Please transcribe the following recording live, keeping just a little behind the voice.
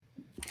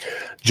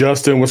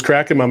Justin, what's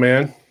cracking, my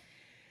man?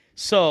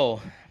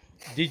 So,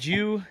 did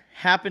you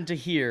happen to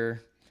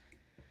hear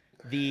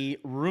the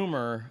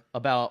rumor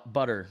about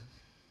butter?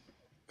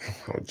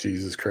 Oh,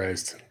 Jesus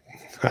Christ.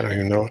 I don't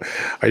even know.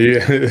 Are you?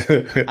 I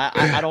don't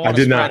I want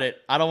to did spread not. it.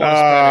 I don't want to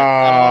spread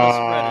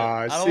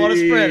it. I don't want to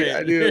spread it.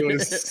 I don't want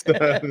to spread See,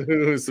 I knew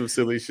it. it was some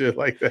silly shit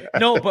like that.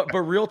 No, but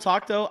real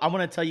talk though, I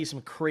want to tell you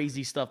some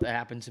crazy stuff that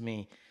happened to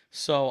me.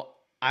 So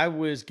I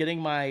was getting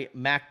my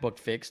MacBook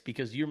fixed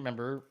because you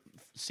remember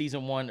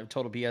season 1 of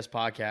Total BS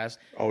podcast.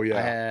 Oh, I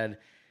yeah. had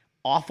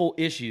awful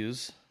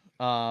issues.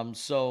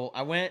 So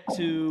I went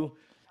to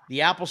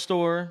the Apple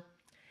Store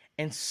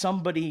and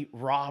somebody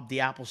robbed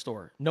the Apple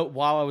Store. No,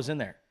 while I was in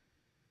there.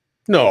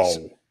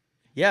 No.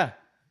 Yeah,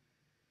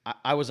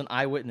 I was an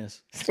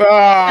eyewitness. Damn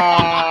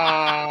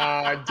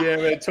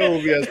it. Total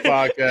BS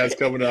podcast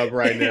coming up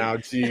right now.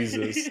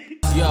 Jesus.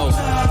 Yo, your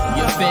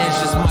fans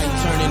just might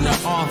turn into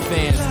our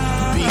fans.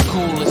 Be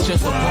cool, it's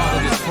just a part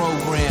of this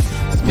program.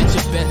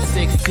 Spit your best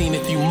 16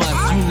 if you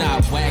must. You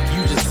not whack,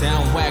 you just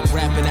sound whack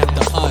rapping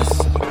after us.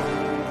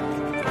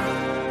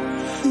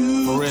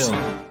 For real.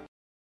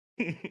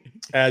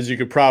 As you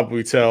could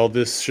probably tell,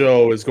 this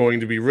show is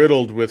going to be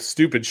riddled with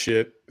stupid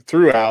shit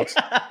throughout.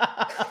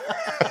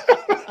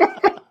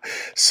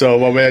 So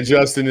my man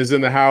Justin is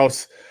in the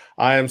house.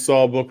 I am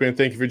Saul Bookman.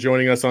 Thank you for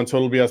joining us on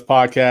Total BS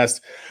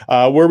Podcast,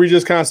 where we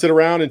just kind of sit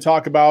around and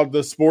talk about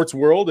the sports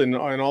world and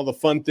all the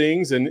fun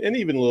things and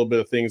even a little bit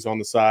of things on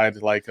the side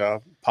like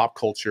pop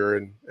culture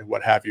and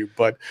what have you.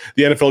 But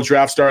the NFL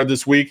draft started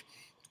this week,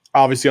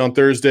 obviously on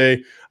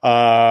Thursday.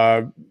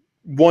 1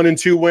 and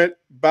 2 went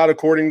about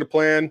according to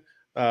plan,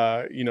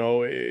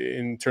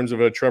 in terms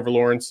of Trevor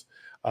Lawrence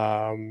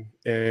and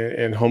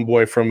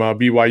homeboy from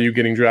BYU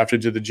getting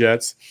drafted to the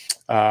Jets,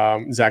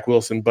 Zach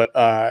Wilson. But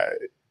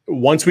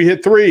once we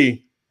hit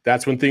 3,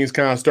 that's when things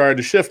kind of started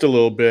to shift a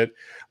little bit.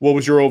 What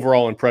was your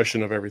overall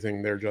impression of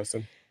everything there,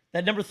 Justin?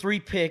 That number 3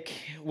 pick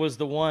was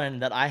the one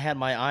that I had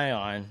my eye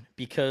on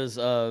because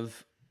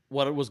of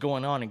what was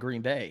going on in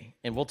Green Bay.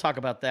 And we'll talk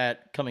about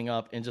that coming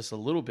up in just a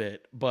little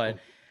bit. But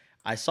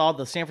I saw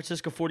the San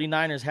Francisco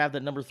 49ers have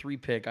that number 3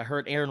 pick. I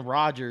heard Aaron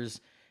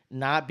Rodgers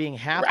not being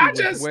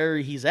happy with where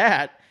he's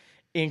at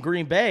in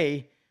Green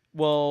Bay.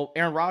 Well,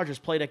 Aaron Rodgers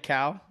played at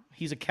Cal.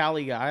 He's a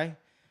Cali guy.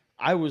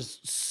 I was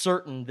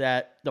certain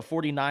that the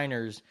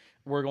 49ers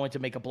were going to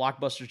make a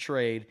blockbuster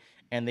trade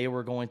and they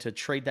were going to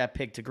trade that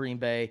pick to Green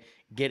Bay,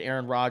 get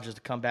Aaron Rodgers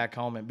to come back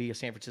home and be a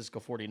San Francisco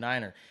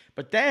 49er.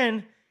 But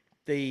then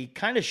they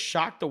kind of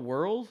shocked the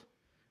world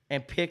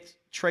and picked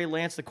Trey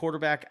Lance, the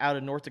quarterback out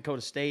of North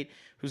Dakota State,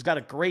 who's got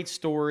a great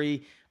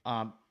story,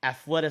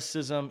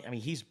 athleticism. I mean,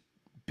 he's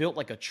built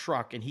like a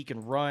truck and he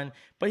can run,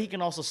 but he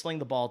can also sling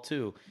the ball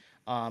too.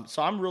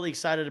 So I'm really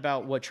excited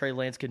about what Trey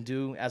Lance can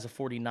do as a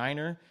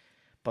 49er.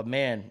 But,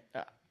 man,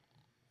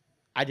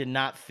 I did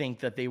not think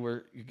that they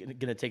were going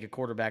to take a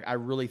quarterback. I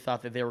really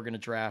thought that they were going to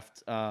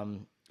draft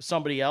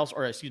somebody else,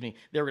 or excuse me,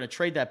 they were going to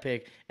trade that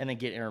pick and then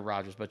get Aaron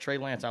Rodgers. But Trey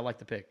Lance, I like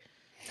the pick.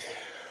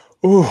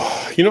 Ooh,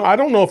 I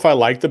don't know if I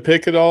like the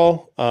pick at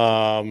all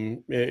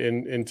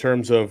in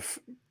terms of,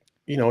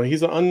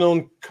 he's an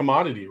unknown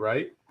commodity,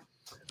 right?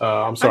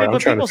 I'm sorry, I'm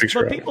trying to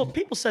figure it out.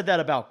 People said that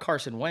about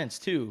Carson Wentz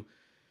too,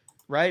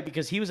 right?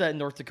 Because he was at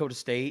North Dakota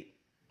State,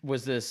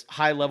 was this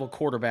high-level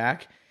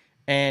quarterback,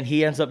 and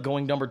he ends up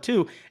going number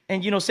 2.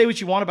 And, say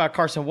what you want about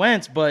Carson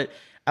Wentz, but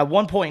at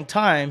one point in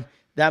time,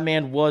 that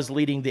man was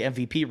leading the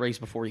MVP race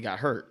before he got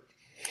hurt.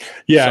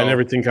 Yeah, and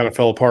everything kind of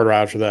fell apart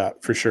after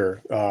that, for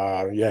sure.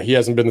 He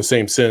hasn't been the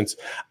same since.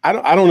 I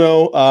don't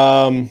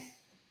know.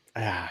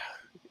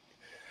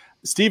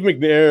 Steve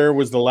McNair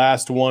was the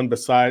last one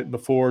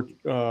before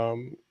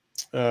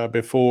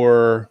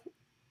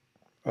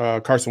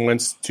Carson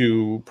Wentz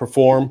to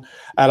perform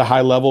at a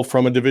high level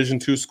from a Division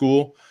II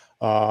school.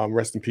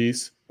 Rest in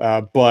peace.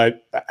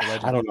 But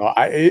I don't know.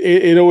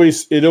 It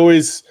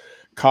always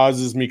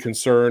causes me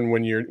concern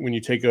when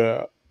you take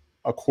a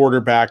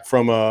quarterback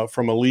from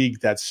a league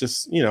that's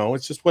just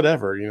it's just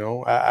whatever.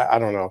 I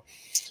don't know.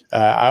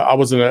 I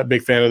wasn't a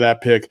big fan of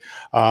that pick.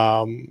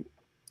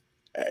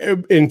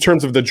 In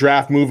terms of the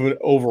draft movement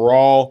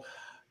overall,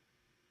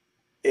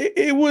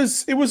 it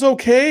was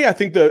okay. I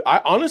think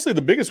honestly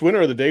the biggest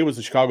winner of the day was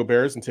the Chicago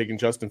Bears and taking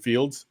Justin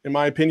Fields, in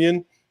my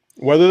opinion.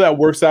 Whether that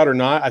works out or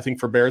not, I think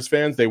for Bears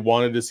fans, they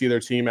wanted to see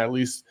their team at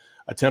least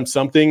attempt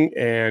something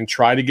and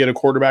try to get a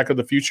quarterback of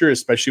the future,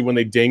 especially when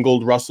they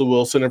dangled Russell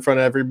Wilson in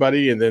front of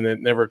everybody and then it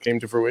never came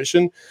to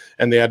fruition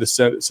and they had to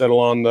settle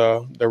on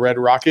the Red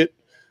Rocket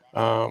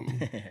or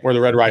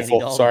the Red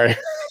Rifle. Sorry.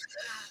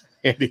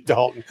 Andy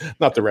Dalton,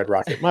 not the Red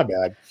Rocket. My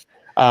bad.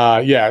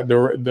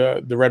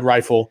 The Red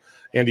Rifle,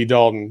 Andy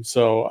Dalton.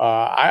 So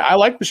I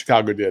like what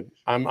Chicago did.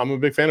 I'm a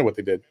big fan of what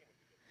they did.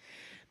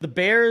 The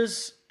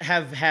Bears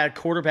have had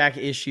quarterback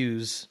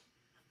issues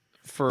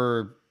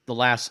for the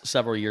last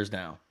several years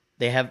now.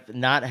 They have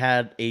not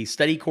had a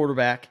steady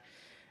quarterback.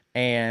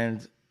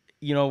 And,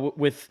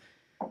 with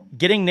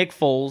getting Nick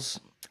Foles,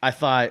 I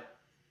thought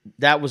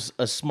that was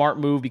a smart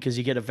move because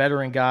you get a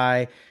veteran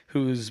guy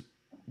who's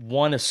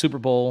won the Super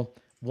Bowl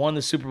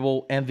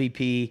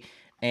MVP,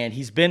 and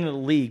he's been in the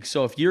league.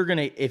 So if you're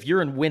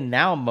in win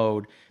now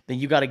mode, then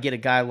you got to get a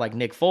guy like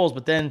Nick Foles.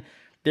 But then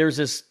there's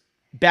this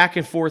back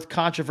and forth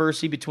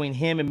controversy between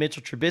him and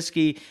Mitchell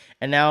Trubisky,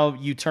 and now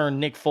you turn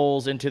Nick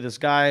Foles into this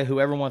guy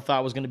who everyone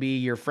thought was going to be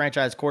your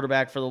franchise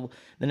quarterback for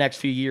the next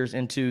few years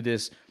into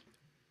this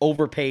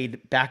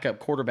overpaid backup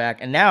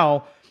quarterback. And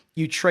now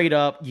you trade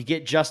up, you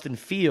get Justin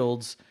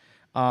Fields,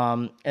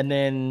 and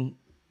then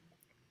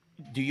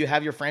do you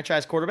have your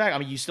franchise quarterback? I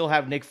mean, you still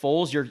have Nick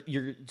Foles.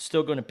 You're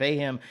still going to pay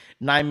him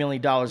 $9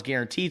 million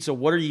guaranteed. So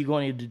what are you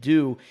going to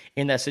do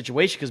in that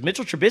situation? Because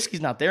Mitchell Trubisky's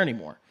not there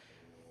anymore.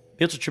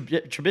 Mitchell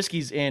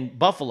Trubisky's in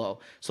Buffalo.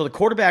 So the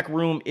quarterback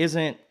room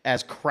isn't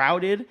as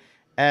crowded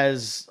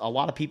as a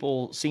lot of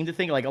people seem to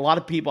think. Like, a lot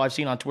of people I've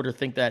seen on Twitter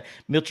think that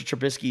Mitchell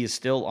Trubisky is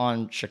still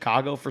on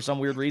Chicago for some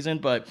weird reason.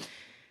 But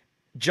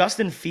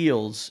Justin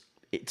Fields,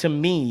 to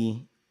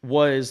me,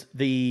 was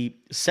the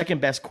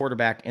second best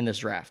quarterback in this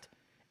draft,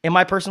 in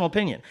my personal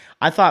opinion.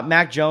 I thought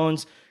Mac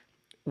Jones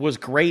was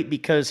great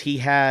because he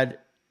had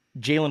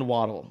Jalen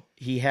Waddle,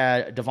 he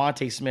had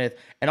Devontae Smith,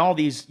 and all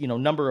these,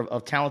 number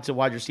of talented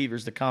wide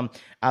receivers that come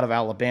out of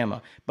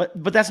Alabama. But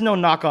that's no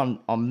knock on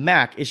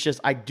Mac. It's just,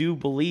 I do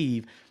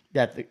believe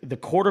that the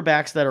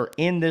quarterbacks that are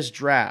in this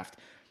draft,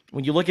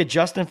 when you look at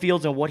Justin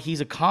Fields and what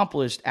he's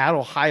accomplished at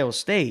Ohio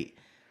State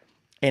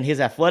and his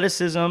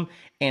athleticism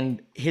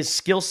and his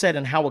skill set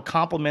and how it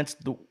complements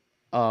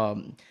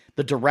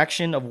the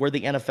direction of where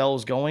the NFL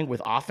is going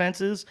with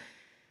offenses,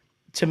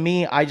 to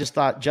me, I just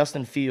thought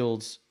Justin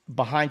Fields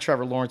behind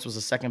Trevor Lawrence was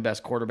the second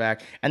best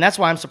quarterback. And that's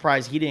why I'm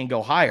surprised he didn't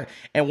go higher.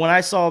 And when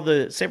I saw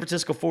the San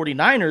Francisco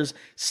 49ers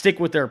stick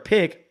with their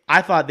pick,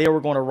 I thought they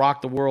were going to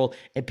rock the world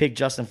and pick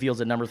Justin Fields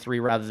at number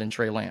 3 rather than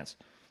Trey Lance.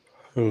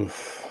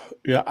 Oof.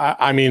 Yeah,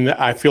 I mean,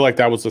 I feel like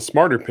that was a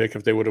smarter pick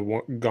if they would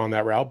have gone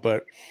that route.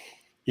 But,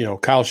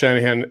 Kyle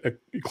Shanahan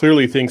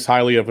clearly thinks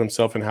highly of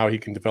himself and how he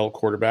can develop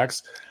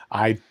quarterbacks.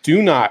 I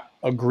do not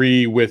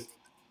agree with,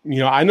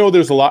 I know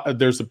there's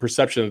a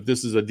perception that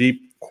this is a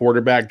deep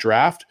quarterback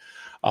draft.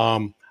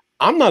 I'm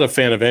not a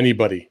fan of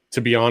anybody, to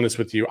be honest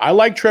with you. I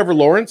like Trevor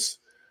Lawrence.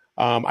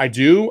 I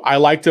do. I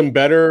liked him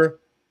better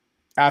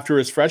after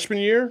his freshman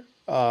year.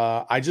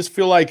 I just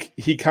feel like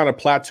he kind of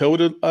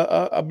plateaued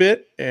a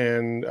bit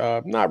and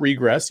not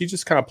regressed. He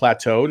just kind of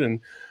plateaued.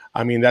 And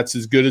I mean, that's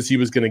as good as he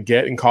was going to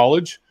get in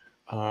college,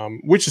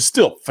 which is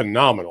still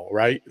phenomenal,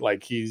 right?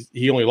 Like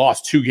he only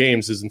lost 2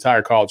 games his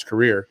entire college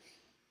career.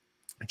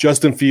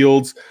 Justin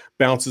Fields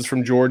bounces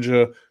from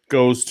Georgia,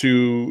 goes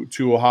to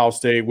Ohio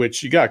State,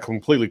 which you got to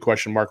completely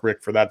question Mark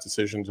Richt for that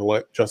decision to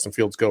let Justin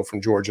Fields go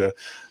from Georgia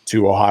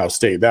to Ohio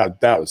State.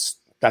 That's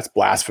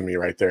blasphemy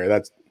right there.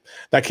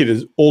 That kid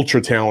is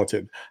ultra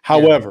talented.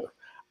 However,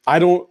 I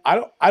don't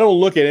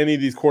look at any of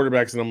these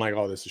quarterbacks and I'm like,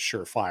 oh, this is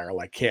surefire,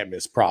 like can't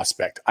miss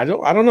prospect. I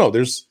don't know.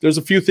 There's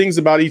a few things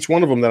about each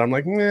one of them that I'm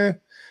like,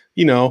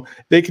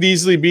 they could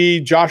easily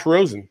be Josh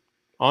Rosen.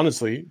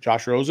 Honestly,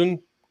 Josh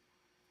Rosen,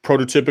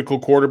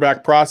 prototypical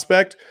quarterback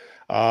prospect.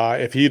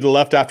 If he'd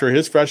left after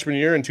his freshman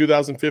year in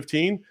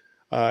 2015,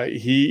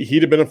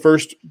 he'd have been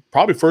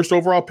probably first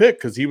overall pick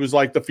because he was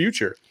like the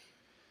future.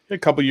 A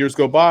couple years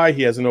go by,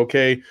 he has an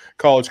okay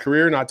college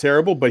career, not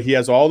terrible, but he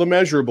has all the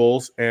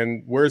measurables.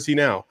 And where is he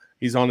now?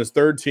 He's on his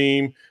 3rd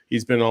team.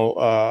 He's been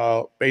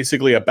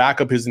basically a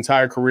backup his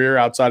entire career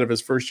outside of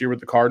his first year with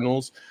the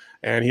Cardinals,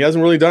 and he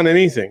hasn't really done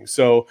anything.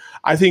 So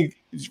I think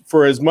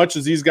for as much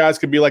as these guys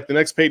could be like the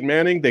next Peyton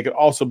Manning, they could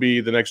also be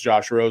the next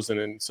Josh Rosen.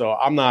 And so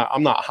I'm not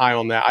high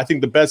on that. I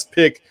think the best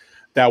pick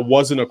that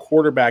wasn't a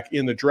quarterback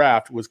in the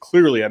draft was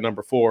clearly at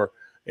number 4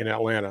 in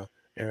Atlanta.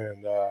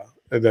 And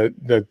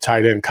the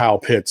tight end Kyle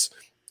Pitts,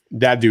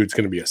 that dude's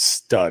going to be a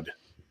stud.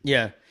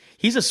 Yeah,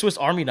 he's a Swiss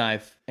Army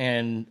knife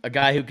and a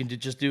guy who can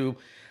just do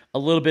a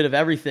little bit of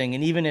everything.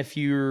 And even if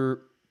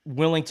you're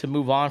willing to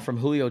move on from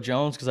Julio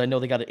Jones, because I know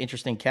they got an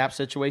interesting cap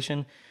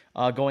situation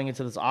going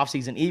into this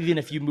offseason, even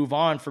if you move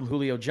on from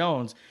Julio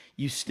Jones,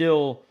 you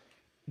still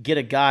get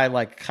a guy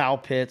like Kyle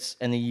Pitts,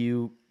 and then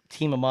you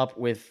team him up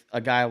with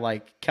a guy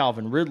like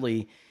Calvin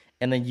Ridley,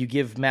 and then you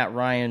give Matt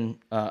Ryan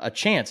a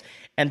chance.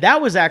 And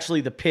that was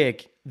actually the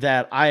pick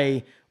that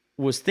I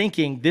was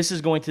thinking this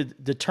is going to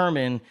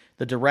determine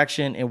the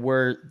direction and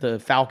where the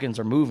Falcons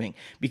are moving,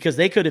 because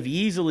they could have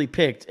easily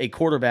picked a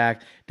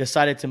quarterback,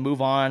 decided to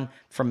move on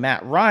from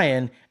Matt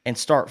Ryan and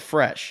start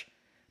fresh.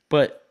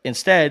 But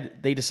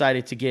instead, they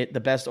decided to get the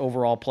best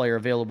overall player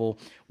available,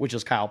 which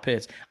is Kyle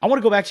Pitts. I want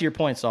to go back to your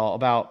point, Saul,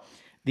 about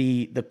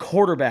the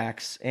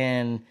quarterbacks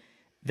and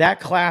that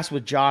class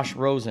with Josh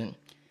Rosen.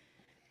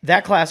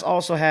 That class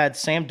also had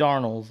Sam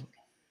Darnold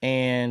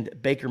and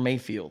Baker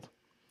Mayfield.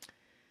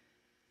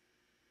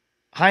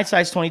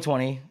 Hindsight's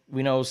 2020.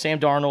 We know Sam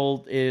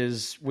Darnold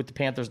is with the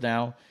Panthers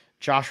now.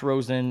 Josh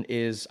Rosen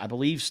is, I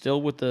believe,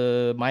 still with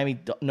the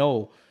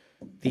Tampa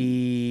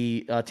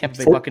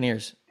Bay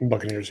Buccaneers.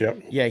 Buccaneers, yeah.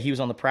 Yeah, he was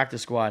on the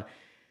practice squad.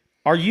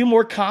 Are you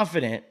more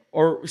confident,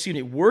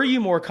 were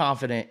you more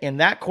confident in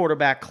that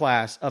quarterback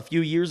class a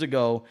few years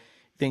ago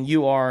than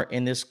you are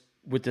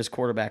with this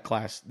quarterback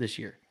class this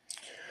year?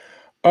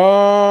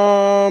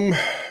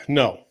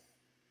 No.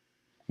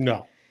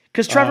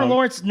 Because Trevor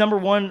Lawrence, number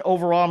one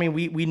overall. I mean,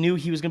 we knew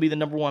he was going to be the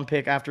number one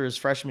pick after his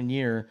freshman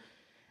year.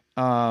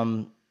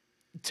 To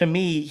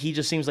me, he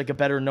just seems like a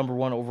better number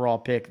one overall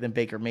pick than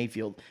Baker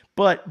Mayfield.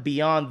 But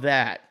beyond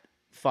that,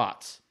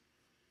 thoughts?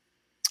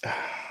 It's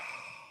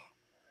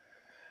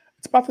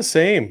about the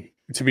same,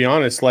 to be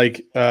honest.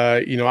 Like,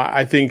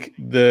 I think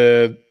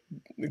the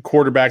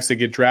quarterbacks that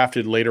get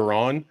drafted later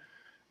on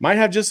might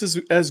have just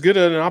as good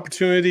an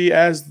opportunity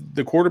as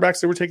the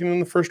quarterbacks that were taken in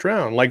the first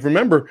round. Like,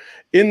 remember,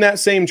 in that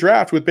same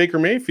draft with Baker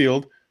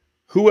Mayfield,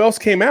 who else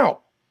came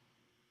out?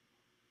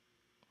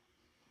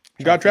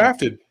 Got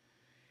drafted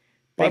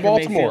by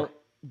Baltimore.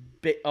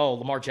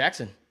 Lamar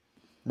Jackson.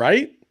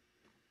 Right?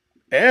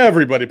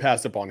 Everybody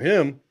passed up on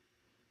him,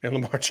 and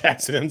Lamar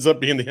Jackson ends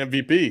up being the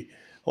MVP.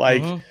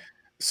 Like,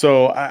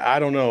 so I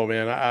don't know,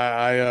 man.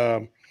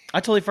 I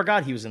totally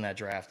forgot he was in that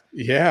draft.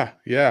 Yeah.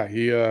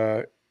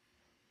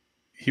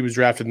 He was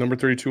drafted number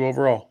 32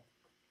 overall.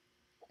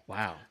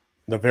 Wow.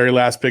 The very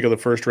last pick of the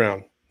first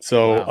round.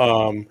 So,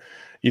 wow.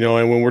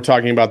 And when we're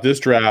talking about this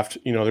draft,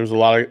 there's a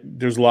lot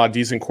of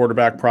decent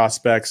quarterback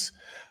prospects.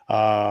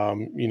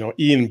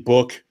 Ian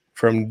Book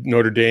from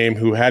Notre Dame,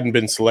 who hadn't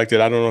been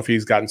selected. I don't know if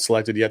he's gotten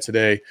selected yet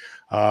today.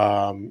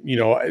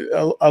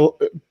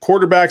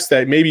 Quarterbacks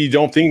that maybe you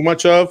don't think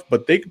much of,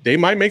 but they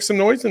might make some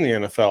noise in the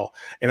NFL.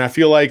 And I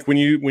feel like when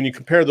you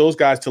compare those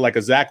guys to like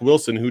a Zach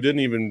Wilson, who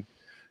didn't even,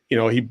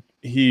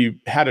 he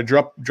had to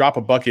drop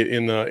a bucket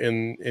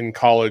in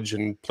college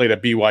and played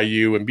at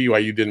BYU, and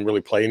BYU didn't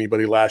really play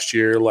anybody last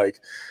year. Like,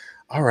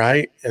 all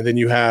right. And then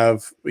you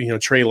have,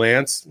 Trey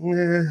Lance.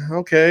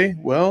 Okay.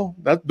 Well,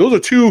 those are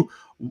two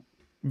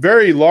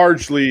very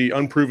largely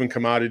unproven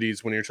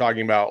commodities when you're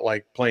talking about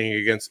like playing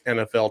against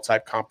NFL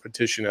type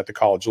competition at the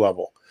college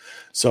level.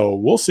 So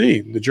we'll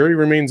see. The jury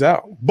remains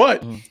out.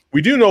 But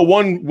we do know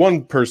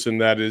one person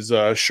that is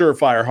a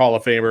surefire Hall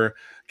of Famer,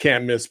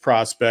 can't miss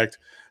prospect,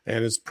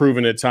 and has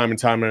proven it time and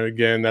time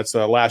again. That's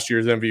last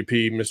year's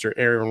MVP, Mr.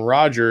 Aaron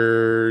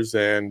Rodgers.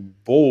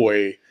 And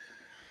boy,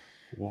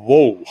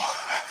 whoa.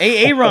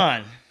 Hey,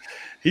 Aaron.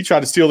 He tried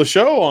to steal the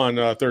show on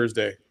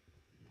Thursday.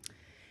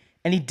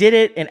 And he did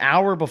it an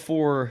hour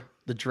before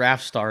the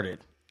draft started.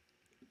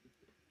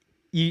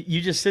 You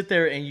just sit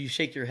there and you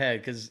shake your head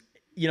because,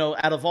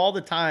 out of all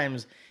the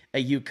times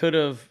that you could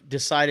have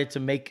decided to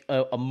make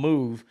a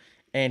move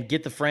and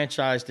get the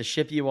franchise to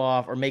ship you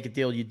off or make a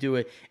deal, you do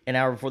it an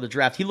hour before the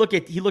draft. He looked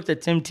at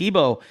Tim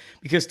Tebow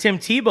because Tim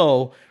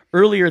Tebow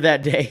earlier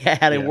that day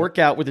had a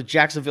workout with the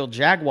Jacksonville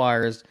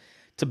Jaguars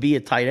to be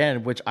a tight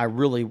end, which I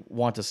really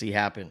want to see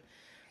happen.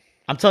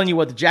 I'm telling you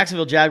what, the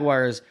Jacksonville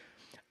Jaguars,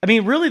 I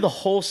mean, really the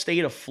whole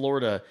state of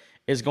Florida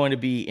is going to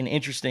be an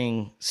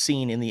interesting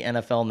scene in the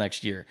NFL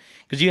next year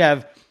because you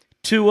have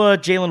Tua,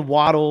 Jalen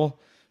Waddle,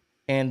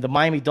 and the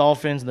Miami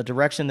Dolphins and the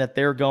direction that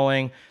they're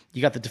going.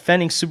 You got the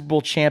defending Super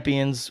Bowl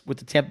champions with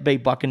the Tampa Bay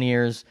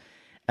Buccaneers,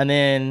 and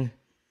then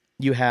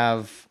you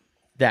have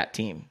that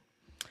team.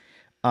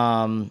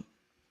 Man,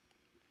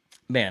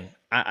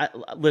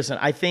 listen,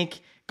 I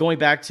think going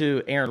back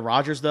to Aaron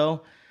Rodgers,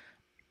 though,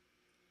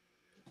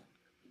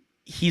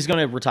 he's going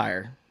to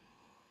retire.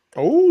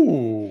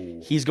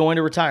 Oh, he's going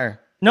to retire.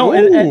 No,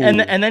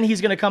 and then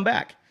he's going to come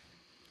back.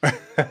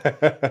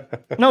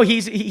 No,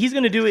 he's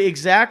going to do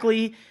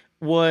exactly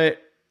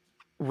what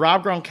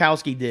Rob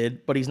Gronkowski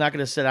did, but he's not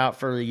going to sit out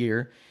for a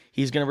year.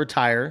 He's going to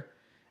retire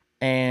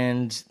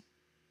and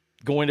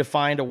going to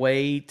find a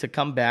way to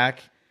come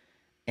back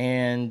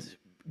and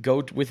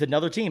go with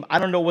another team. I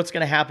don't know what's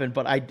going to happen,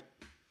 but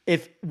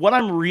if what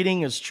I'm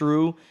reading is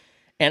true,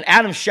 and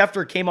Adam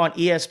Schefter came on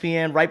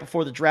ESPN right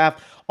before the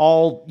draft,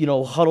 all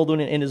huddled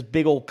in his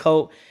big old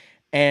coat,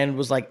 and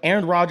was like,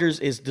 Aaron Rodgers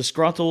is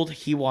disgruntled.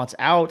 He wants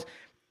out.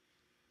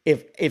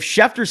 If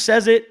Schefter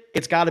says it,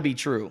 it's got to be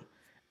true.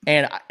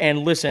 And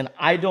listen,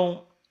 I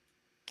don't.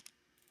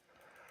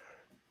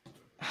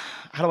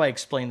 How do I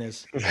explain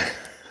this?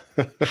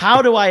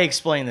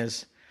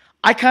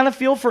 I kind of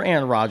feel for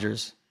Aaron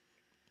Rodgers.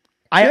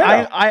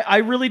 I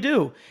really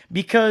do,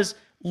 because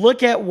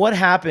look at what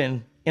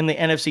happened in the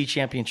NFC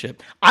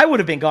Championship. I would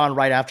have been gone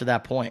right after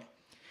that point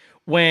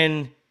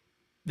when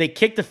they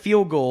kicked the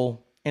field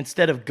goal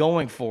instead of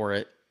going for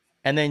it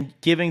and then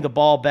giving the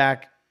ball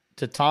back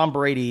to Tom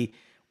Brady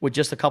with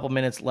just a couple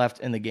minutes left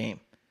in the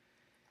game.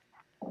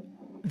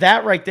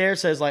 That right there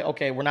says, like,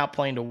 okay, we're not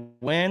playing to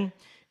win.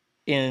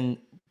 In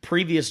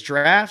previous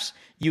drafts,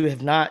 you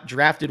have not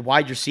drafted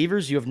wide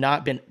receivers. You have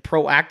not been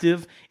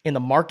proactive in the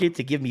market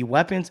to give me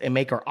weapons and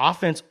make our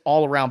offense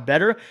all around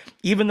better.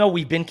 Even though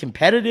we've been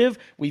competitive,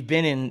 we've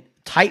been in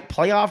tight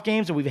playoff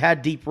games, and we've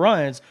had deep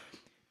runs,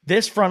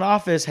 this front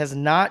office has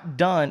not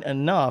done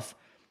enough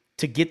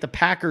to get the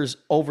Packers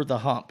over the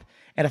hump.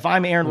 And if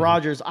I'm Aaron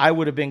Rodgers, I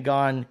would have been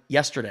gone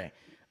yesterday.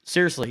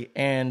 Seriously.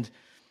 And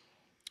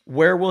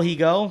where will he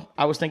go?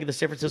 I was thinking the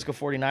San Francisco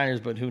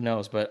 49ers, but who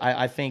knows? But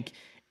I think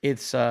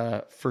it's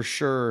for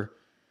sure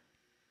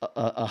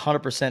a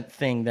 100%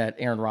 thing that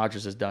Aaron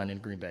Rodgers has done in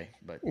Green Bay.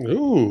 But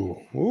ooh,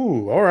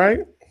 all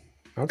right,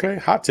 okay,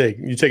 hot take.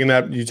 You taking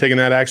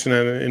that action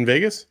in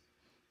Vegas?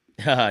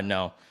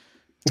 No.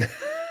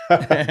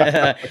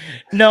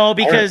 No,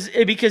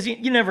 because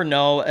you never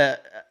know.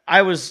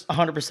 I was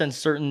 100%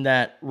 certain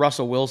that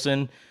Russell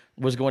Wilson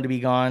was going to be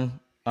gone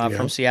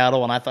from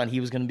Seattle, and I thought he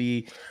was going to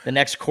be the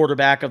next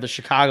quarterback of the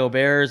Chicago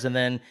Bears. And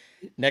then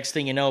next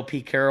thing you know,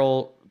 Pete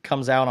Carroll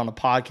comes out on a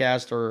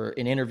podcast or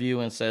an interview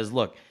and says,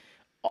 "Look,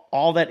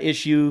 all the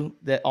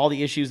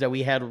issues that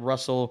we had with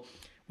Russell,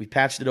 we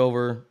patched it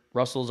over.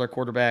 Russell's our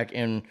quarterback,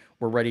 and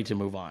we're ready to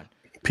move on."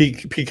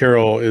 Pete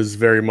Carroll is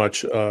very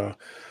much a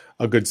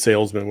good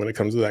salesman when it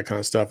comes to that kind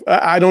of stuff.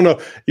 I don't know.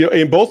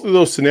 In both of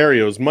those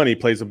scenarios, money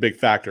plays a big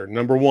factor.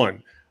 Number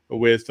one,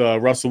 with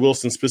Russell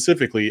Wilson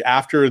specifically,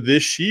 after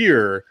this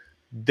year,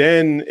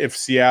 then if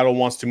Seattle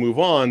wants to move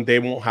on, they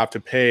won't have to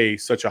pay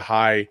such a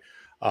high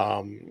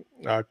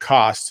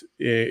cost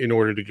in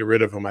order to get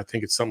rid of him. I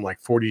think it's something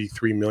like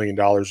 $43 million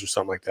or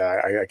something like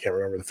that. I can't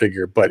remember the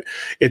figure, but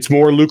it's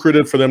more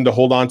lucrative for them to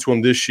hold on to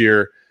him this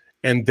year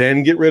and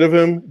then get rid of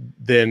him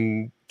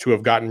than to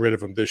have gotten rid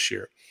of him this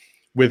year.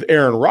 With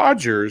Aaron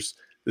Rodgers,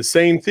 the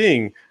same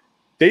thing.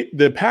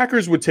 The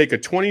Packers would take a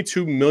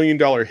 $22 million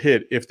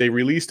hit if they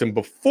released him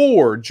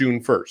before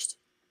June 1st.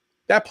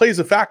 That plays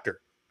a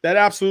factor. That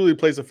absolutely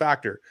plays a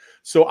factor.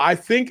 So I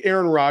think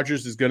Aaron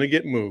Rodgers is going to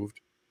get moved.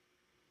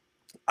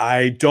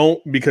 I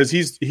don't, because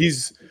he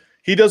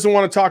doesn't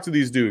want to talk to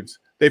these dudes.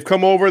 They've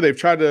come over, they've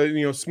tried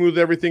to, smooth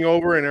everything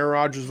over, and Aaron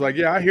Rodgers is like,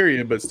 "Yeah, I hear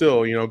you, but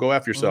still, go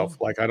F yourself."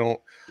 Like, I don't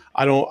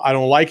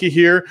like it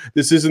here.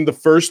 This isn't the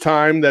first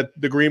time that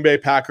the Green Bay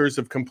Packers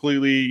have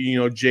completely,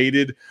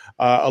 jaded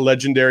a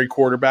legendary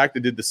quarterback. They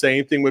did the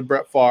same thing with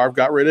Brett Favre,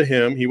 got rid of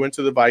him. He went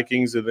to the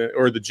Vikings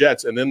or the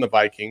Jets and then the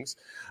Vikings.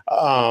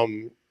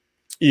 And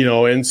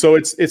so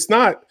it's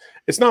not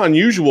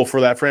unusual for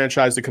that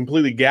franchise to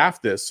completely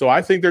gaff this. So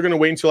I think they're going to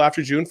wait until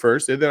after June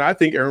 1st. And then I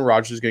think Aaron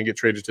Rodgers is going to get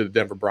traded to the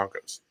Denver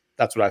Broncos.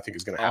 That's what I think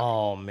is going to happen.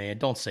 Oh man,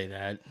 don't say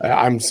that.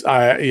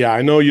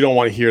 I know you don't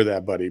want to hear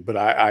that, buddy, but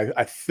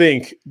I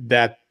think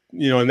that,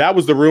 and that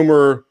was the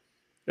rumor.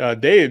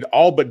 They had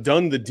all but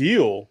done the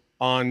deal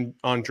on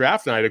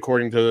draft night,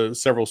 according to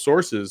several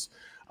sources,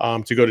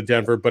 to go to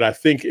Denver. But I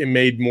think it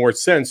made more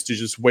sense to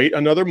just wait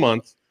another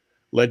month,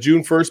 let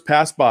June 1st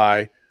pass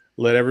by,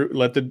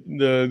 let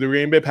the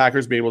Green Bay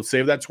Packers be able to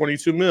save that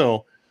 $22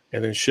 million,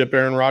 and then ship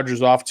Aaron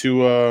Rodgers off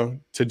to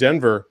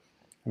Denver,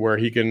 where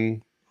he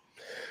can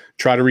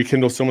try to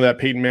rekindle some of that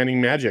Peyton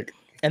Manning magic.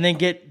 And then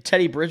get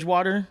Teddy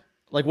Bridgewater.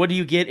 Like, what do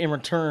you get in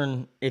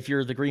return if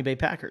you're the Green Bay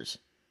Packers?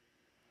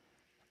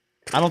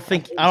 I don't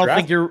think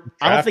you're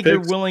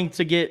willing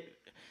to get.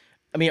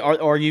 I mean,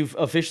 are you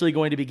officially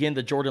going to begin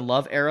the Jordan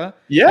Love era?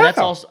 Yeah,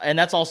 and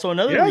that's also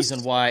another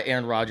reason why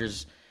Aaron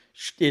Rodgers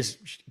is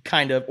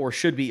kind of or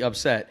should be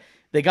upset.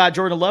 They got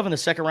Jordan Love in the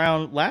second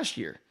round last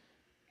year.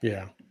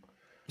 Yeah.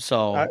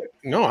 So I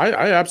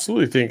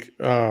absolutely think.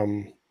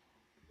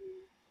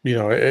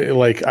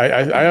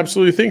 I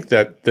absolutely think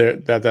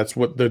that's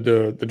what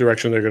the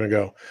direction they're going to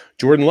go.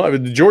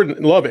 The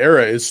Jordan Love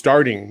era is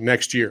starting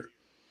next year,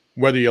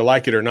 whether you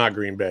like it or not.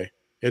 Green Bay,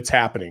 it's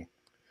happening.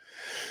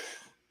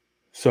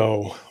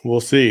 So we'll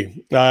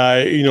see.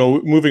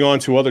 Moving on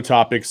to other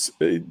topics,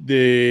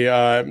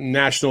 the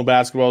National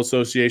Basketball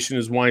Association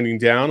is winding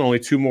down. Only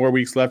 2 more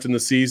weeks left in the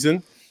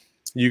season.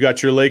 You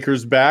got your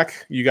Lakers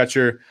back. You got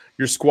your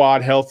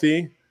squad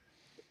healthy.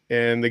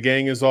 And the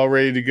gang is all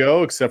ready to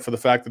go, except for the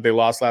fact that they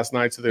lost last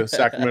night to the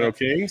Sacramento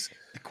Kings.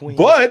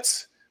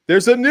 But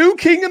there's a new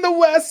king in the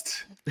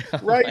West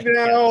right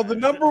now. The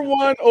number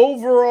 1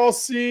 overall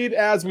seed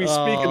as we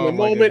speak in the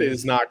moment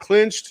is not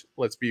clinched.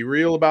 Let's be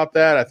real about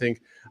that. I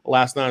think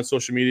last night on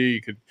social media,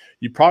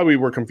 you probably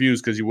were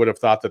confused because you would have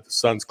thought that the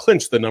Suns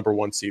clinched the number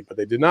 1 seed, but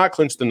they did not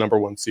clinch the number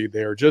 1 seed.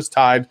 They are just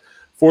tied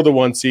for the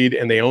 1 seed,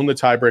 and they own the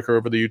tiebreaker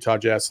over the Utah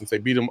Jazz since they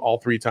beat them all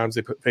 3 times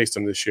they faced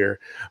them this year.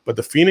 But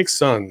the Phoenix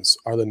Suns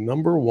are the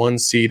number 1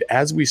 seed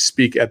as we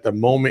speak at the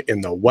moment in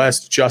the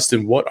West.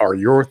 Justin, what are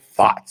your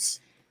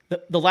thoughts?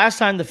 The last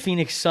time the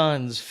Phoenix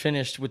Suns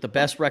finished with the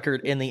best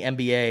record in the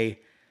NBA,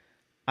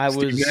 I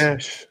was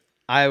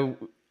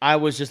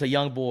just a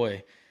young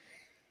boy.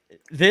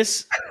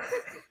 This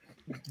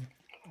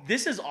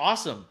is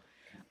awesome.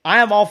 I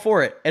am all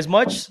for it. As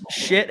much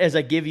shit as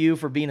I give you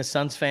for being a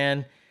Suns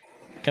fan,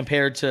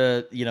 compared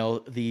to,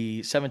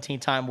 the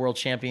 17-time world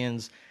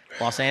champions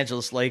Los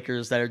Angeles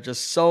Lakers that are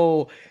just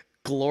so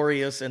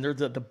glorious, and they're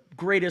the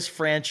greatest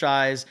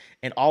franchise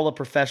in all of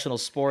professional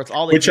sports.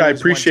 Which I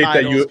appreciate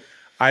that you.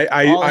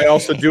 I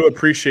also do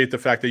appreciate the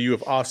fact that you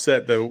have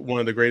offset one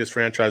of the greatest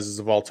franchises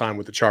of all time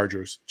with the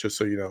Chargers. Just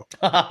so you know.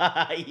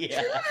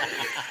 Yeah.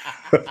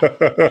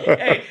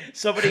 Hey,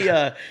 somebody,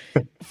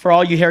 for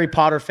all you Harry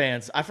Potter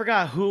fans, I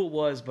forgot who it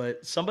was,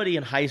 but somebody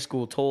in high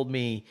school told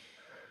me,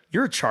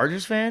 "You're a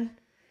Chargers fan?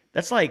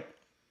 That's like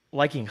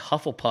liking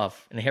Hufflepuff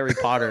and Harry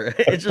Potter."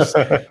 It's just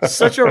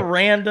such a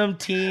random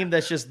team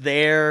that's just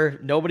there.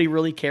 Nobody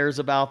really cares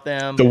about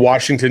them. The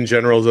Washington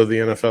Generals of the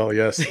NFL,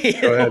 yes.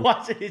 The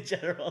Washington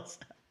Generals.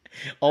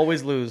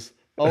 Always lose.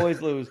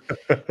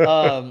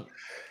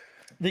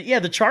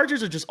 The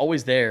Chargers are just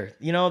always there.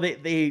 You know,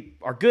 they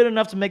are good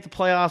enough to make the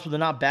playoffs, but they're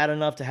not bad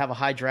enough to have a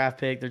high draft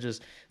pick. They're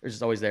just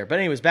always there. But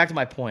anyways, back to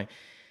my point.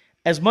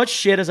 As much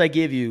shit as I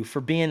give you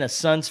for being a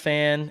Suns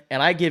fan,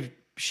 and I give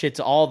shit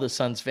to all the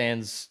Suns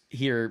fans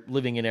here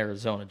living in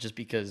Arizona just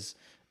because,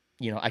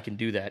 you know, I can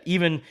do that.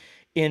 Even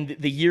in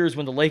the years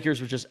when the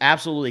Lakers were just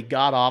absolutely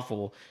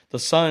god-awful, the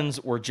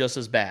Suns were just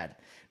as bad.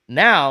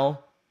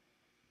 Now,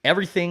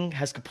 everything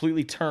has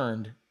completely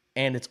turned,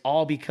 and it's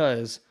all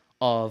because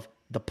of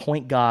the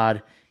point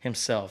god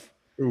himself.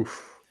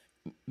 Oof.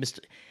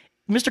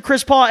 Mr.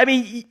 Chris Paul, I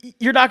mean,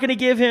 you're not going to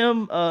give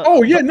him... No.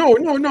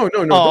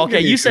 Oh, okay,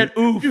 you said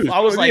oof. Confused. I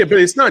was like... Yeah, but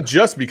it's not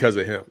just because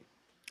of him.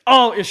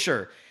 Oh, it's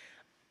sure.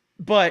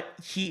 But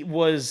he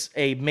was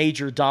a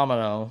major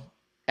domino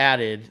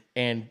added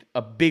and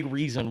a big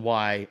reason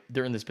why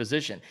they're in this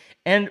position.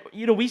 And,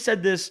 you know, we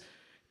said this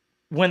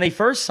when they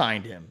first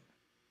signed him.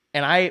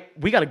 And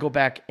we got to go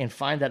back and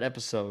find that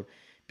episode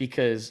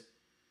because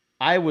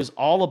I was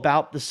all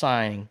about the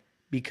signing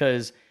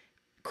because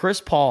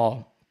Chris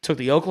Paul took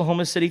the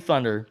Oklahoma City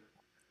Thunder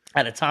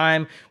at a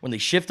time when they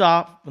shipped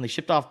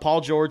off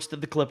Paul George to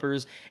the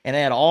Clippers, and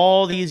they had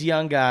all these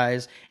young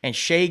guys, and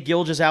Shai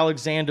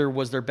Gilgeous-Alexander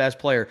was their best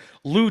player.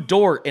 Lou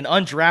Dort, an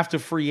undrafted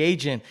free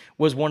agent,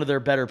 was one of their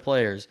better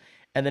players.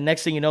 And the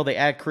next thing you know, they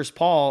add Chris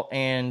Paul,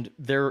 and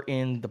they're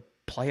in the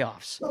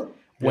playoffs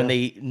when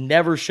they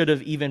never should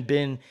have even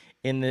been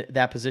in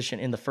that position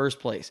in the first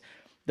place.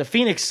 The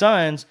Phoenix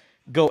Suns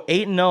go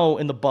 8-0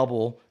 in the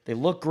bubble. They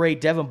look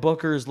great. Devin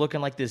Booker is looking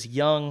like this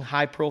young,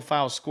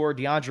 high-profile scorer.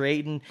 DeAndre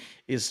Ayton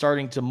is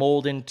starting to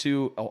mold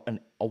into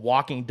a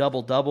walking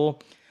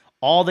double-double.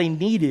 All they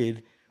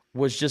needed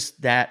was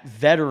just that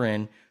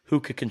veteran who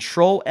could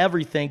control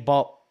everything,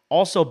 but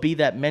also be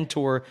that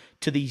mentor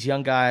to these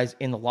young guys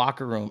in the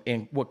locker room.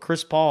 And what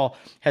Chris Paul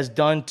has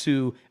done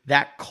to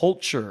that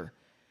culture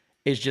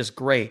is just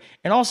great.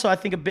 And also, I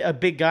think a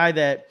big guy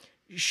that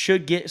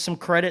should get some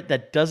credit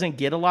that doesn't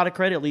get a lot of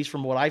credit, at least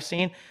from what I've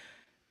seen,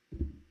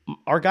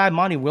 our guy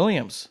Monty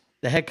Williams,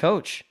 the head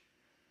coach.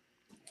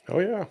 Oh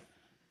yeah.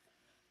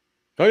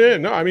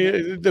 No, I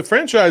mean the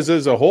franchise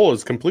as a whole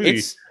is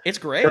completely it's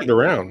great. Turned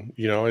around.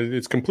 You know,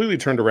 it's completely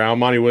turned around.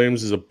 Monty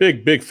Williams is a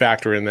big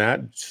factor in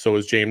that. So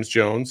is James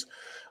Jones.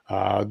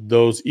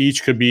 Those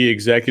each could be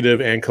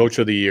executive and coach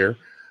of the year.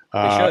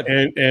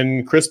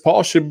 And Chris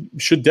Paul should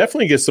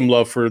definitely get some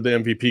love for the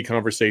MVP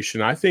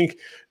conversation. I think,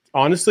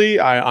 honestly,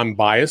 I'm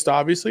biased,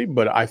 obviously,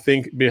 but I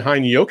think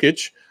behind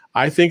Jokic,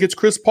 I think it's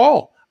Chris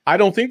Paul. I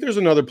don't think there's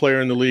another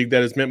player in the league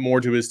that has meant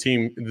more to his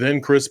team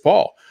than Chris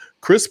Paul.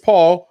 Chris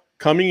Paul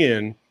coming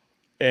in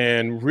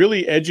and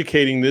really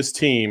educating this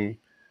team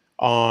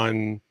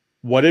on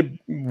what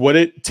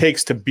it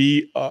takes to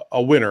be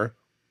a winner,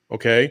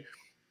 okay?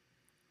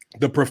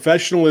 The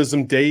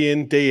professionalism day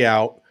in, day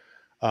out.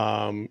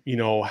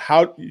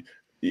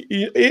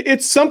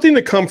 It's something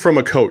to come from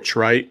a coach,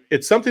 right?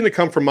 It's something to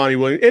come from Monty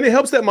Williams. And it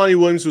helps that Monty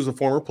Williams was a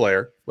former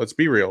player. Let's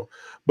be real.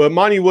 But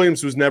Monty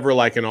Williams was never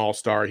like an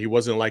all-star. He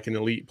wasn't like an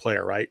elite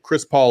player, right?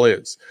 Chris Paul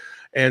is.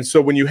 And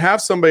so when you have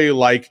somebody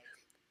like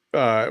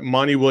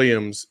Monty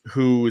Williams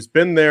who has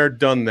been there,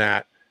 done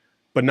that,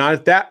 but not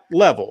at that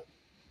level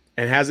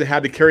and hasn't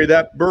had to carry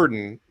that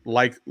burden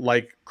like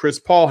Chris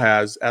Paul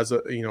has as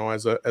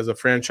a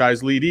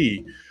franchise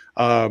leadee,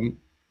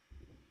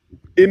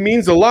 it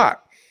means a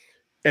lot.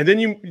 And then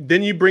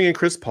you bring in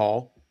Chris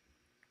Paul,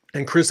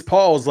 and Chris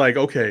Paul is like,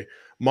 okay,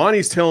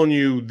 Monty's telling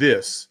you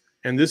this,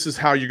 and this is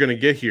how you're going to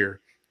get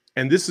here,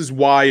 and this is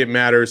why it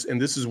matters,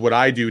 and this is what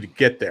I do to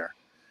get there.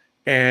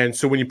 And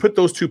so when you put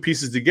those two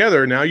pieces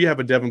together, now you have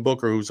a Devin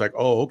Booker who's like,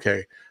 oh,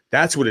 okay,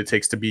 that's what it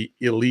takes to be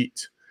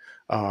elite.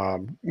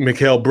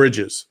 Mikal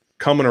Bridges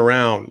coming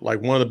around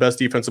like one of the best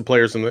defensive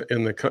players in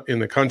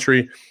the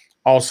country.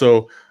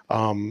 Also,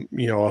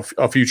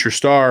 a future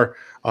star.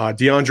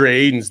 DeAndre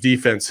Ayton's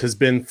defense has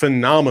been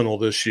phenomenal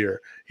this year.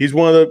 He's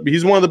one of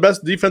the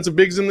best defensive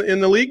bigs in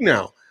the league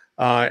now.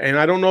 And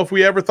I don't know if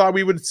we ever thought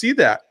we would see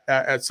that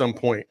at some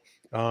point.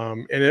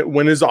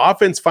 When his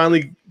offense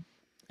finally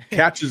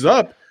catches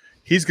up,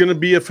 he's going to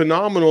be a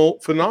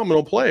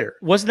phenomenal player.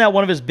 Wasn't that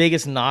one of his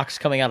biggest knocks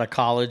coming out of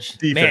college?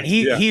 Defense,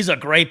 he's a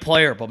great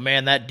player, but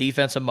man, that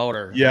defensive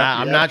motor. Yeah,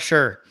 I'm not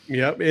sure.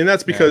 Yeah, and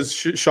that's because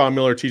Sean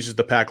Miller teaches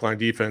the pack line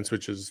defense,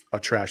 which is a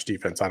trash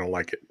defense. I don't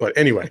like it, but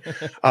anyway,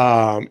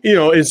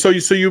 and so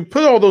you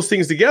put all those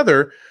things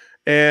together,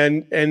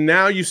 and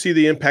now you see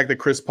the impact that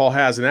Chris Paul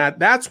has, and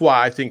that's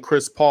why I think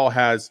Chris Paul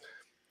has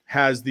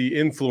the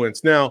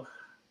influence. Now,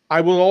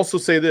 I will also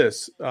say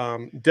this: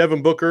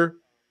 Devin Booker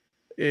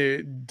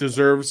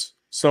deserves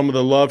some of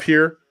the love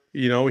here.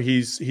 You know,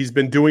 he's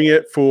been doing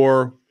it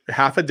for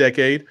half a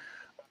decade,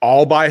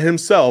 all by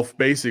himself,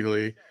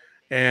 basically.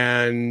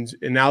 And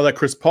now that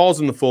Chris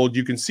Paul's in the fold,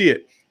 you can see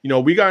it. You know,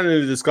 we got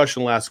into a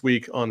discussion last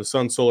week on the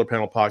Sun Solar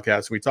Panel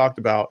podcast. We talked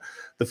about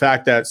the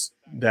fact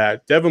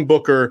that Devin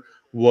Booker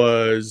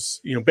was,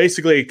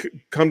 basically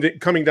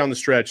coming down the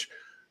stretch.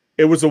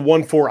 It was a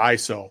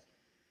 1-4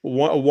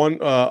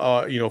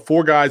 ISO,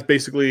 four guys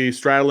basically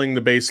straddling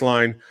the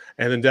baseline,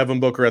 and then Devin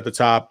Booker at the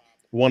top,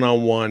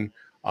 one-on-one.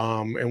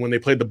 And when they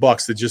played the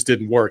Bucks, it just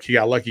didn't work. He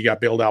got lucky, he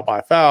got bailed out by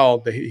a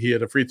foul. He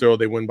had a free throw.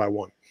 They win by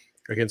 1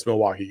 against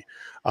Milwaukee.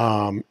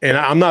 And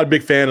I'm not a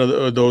big fan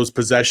of those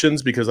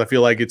possessions because I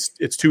feel like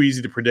it's too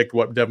easy to predict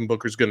what Devin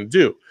Booker's going to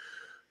do.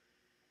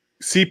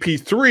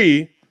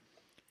 CP3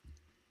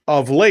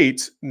 of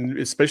late,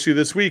 especially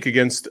this week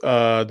against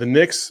the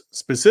Knicks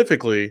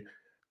specifically,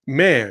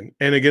 man,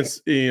 and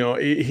against,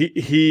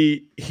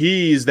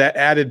 he's that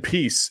added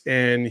piece,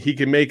 and he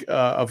can make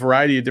a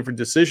variety of different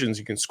decisions.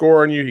 He can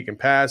score on you, he can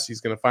pass,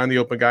 he's going to find the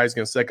open guy, he's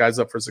going to set guys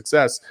up for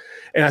success.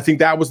 And I think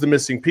that was the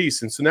missing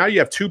piece. And so now you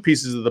have 2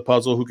 pieces of the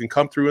puzzle who can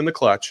come through in the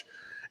clutch.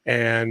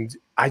 And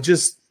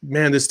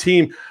this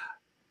team,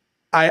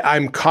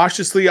 I'm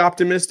cautiously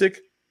optimistic.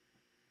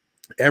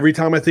 Every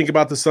time I think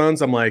about the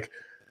Suns, I'm like,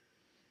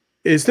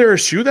 is there a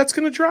shoe that's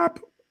going to drop?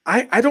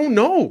 I don't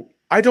know.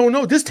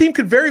 This team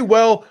could very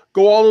well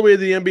go all the way to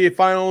the NBA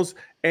Finals,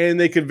 and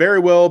they could very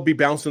well be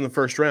bounced in the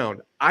first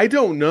round. I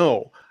don't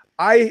know.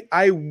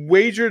 I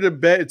wager to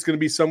bet it's going to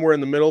be somewhere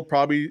in the middle,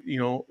 probably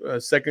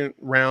second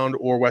round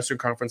or Western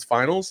Conference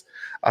Finals.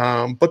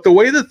 But the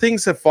way that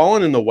things have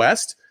fallen in the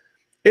West,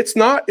 it's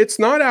not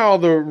out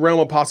of the realm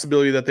of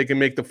possibility that they can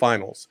make the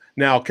finals.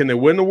 Now, can they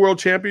win the World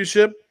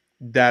Championship?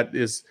 That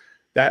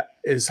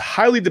is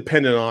highly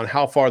dependent on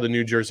how far the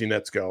New Jersey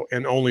Nets go,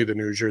 and only the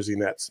New Jersey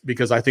Nets,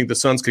 because I think the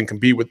Suns can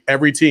compete with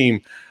every team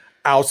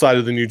outside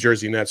of the New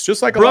Jersey Nets,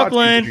 just like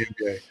Brooklyn. A lot of teams in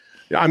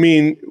the NBA. I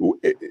mean,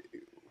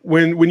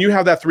 when you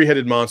have that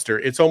 3-headed monster,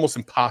 it's almost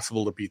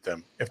impossible to beat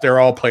them if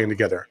they're all playing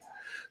together.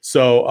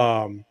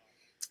 So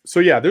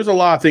yeah, there's a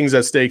lot of things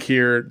at stake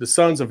here. The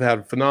Suns have had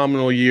a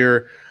phenomenal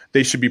year.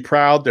 They should be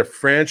proud. Their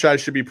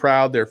franchise should be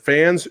proud. Their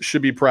fans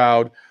should be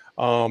proud.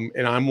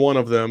 And I'm one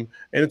of them.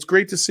 And it's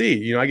great to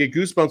see. I get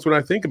goosebumps when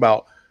I think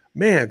about,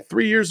 man,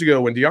 3 years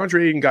ago when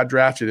DeAndre Ayton got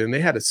drafted and they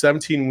had a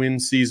 17-win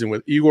season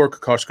with Igor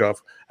Kokoshkov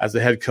as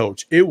the head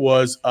coach, it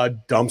was a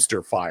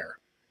dumpster fire.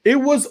 It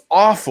was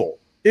awful.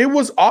 It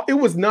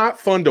was not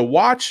fun to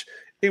watch.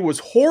 It was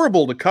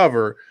horrible to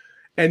cover.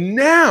 And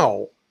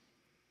now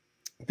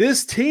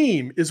this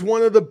team is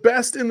one of the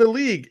best in the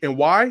league. And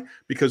why?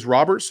 Because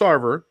Robert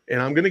Sarver,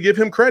 and I'm going to give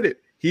him credit,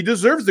 he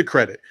deserves the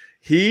credit.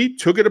 He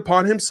took it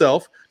upon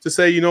himself to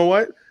say, you know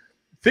what?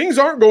 Things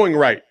aren't going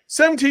right.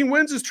 17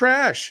 wins is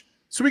trash.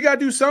 So we got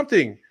to do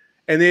something.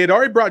 And they had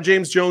already brought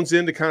James Jones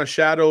in to kind of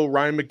shadow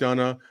Ryan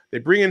McDonough. They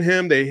bring in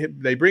him.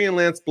 They bring in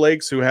Lance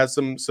Blakes, who has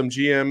some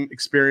GM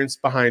experience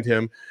behind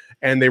him.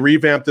 And they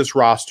revamp this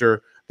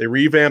roster. They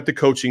revamp the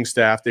coaching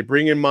staff. They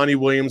bring in Monty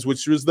Williams,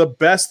 which was the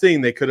best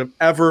thing they could have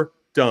ever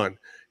done.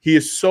 He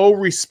is so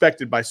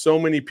respected by so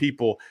many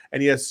people.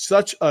 And he has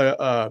such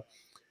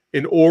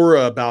an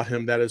aura about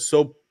him that is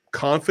so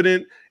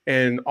confident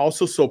and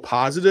also so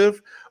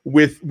positive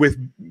with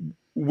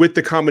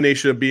the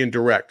combination of being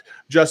direct.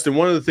 Justin,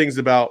 one of the things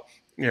about,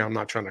 I'm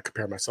not trying to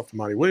compare myself to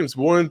Monty Williams,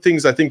 but one of the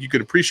things I think you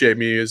could appreciate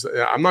me is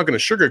I'm not going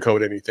to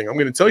sugarcoat anything. I'm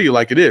going to tell you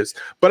like it is,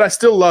 but I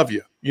still love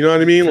you. You know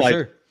what I mean? For like,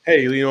 sure.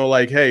 Hey,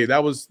 hey,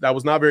 that was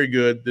not very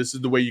good. This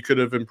is the way you could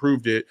have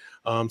improved it.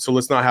 So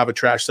let's not have a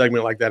trash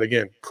segment like that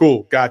again.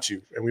 Cool. Got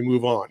you. And we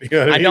move on. You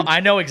know what I mean?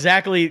 I know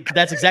exactly.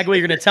 That's exactly what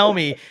you're going to tell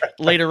me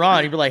later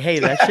on. You'd be like, hey,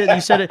 that shit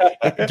you said it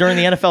during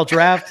the NFL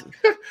draft.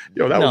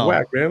 Yo, that was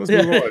whack, man. Let's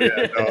move on.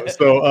 Yeah, no.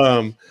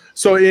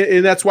 So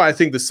that's why I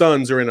think the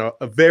Suns are in a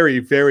very,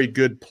 very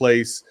good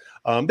place.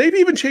 They've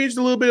even changed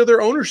a little bit of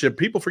their ownership.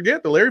 People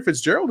forget that Larry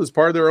Fitzgerald is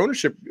part of their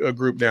ownership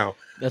group now.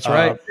 That's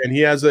right. And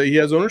he has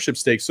ownership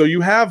stakes. So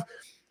you have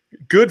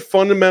good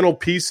fundamental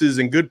pieces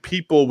and good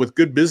people with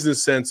good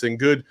business sense and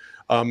good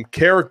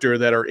character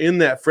that are in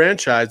that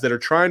franchise that are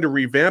trying to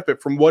revamp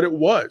it from what it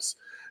was.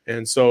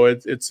 And so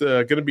it's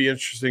going to be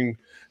interesting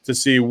to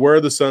see where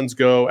the Suns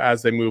go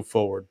as they move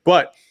forward.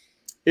 But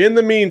in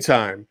the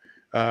meantime,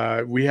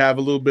 we have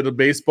a little bit of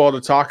baseball to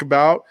talk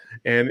about.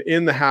 And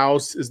in the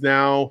house is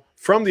now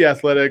from The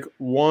Athletic,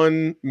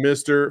 one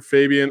Mr.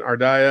 Fabian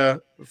Ardaya.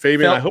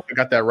 Fabian, I hope I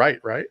got that right?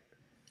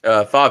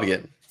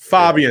 Fabian.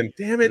 Fabian.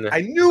 Damn it.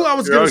 I knew I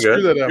was going to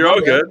screw that up. You're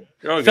all good.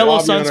 Fellow Fabian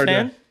Suns Ardaya.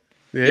 fan?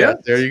 Yeah,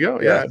 there you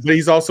go. Yeah. But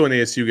he's also an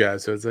ASU guy.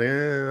 So it's like,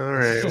 all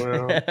right,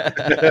 well.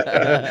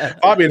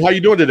 Fabian, how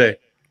you doing today?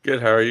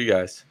 Good. How are you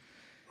guys?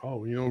 Oh,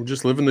 we're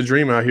just living the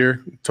dream out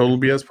here. Total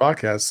BS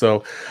podcast.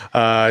 So,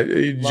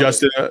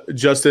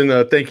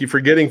 Justin, thank you for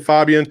getting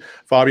Fabian.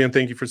 Fabian,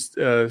 thank you for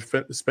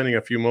spending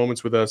a few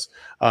moments with us.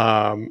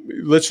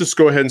 Let's just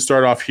go ahead and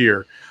start off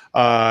here.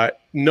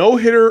 No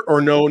hitter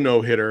or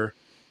no hitter,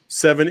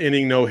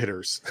 7-inning no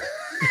hitters.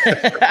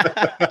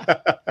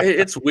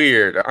 It's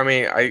weird. I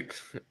mean, I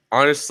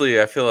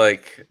feel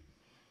like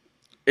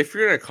if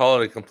you're gonna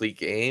call it a complete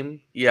game,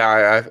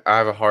 I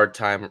have a hard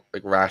time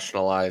like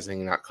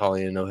rationalizing not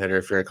calling it a no hitter.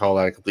 If you're gonna call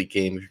that a complete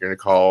game, if you're gonna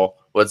call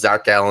what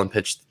Zach Gallen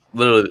pitched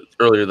literally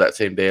earlier that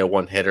same day a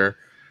one hitter,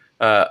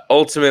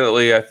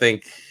 ultimately I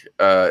think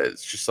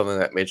it's just something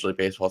that Major League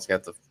Baseball is gonna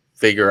have to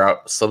figure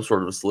out some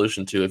sort of a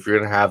solution to. If you're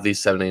gonna have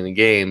these 7-inning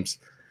games,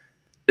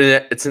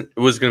 it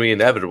was gonna be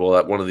inevitable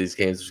that one of these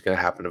games was gonna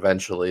happen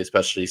eventually,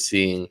 especially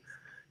seeing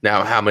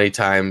Now, how many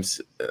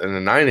times in a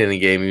 9-inning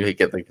game you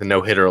get like the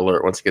no-hitter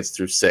alert once it gets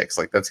through 6?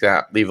 Like that's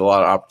gonna leave a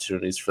lot of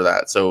opportunities for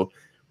that. So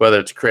whether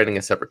it's creating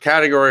a separate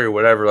category or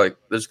whatever, like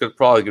there's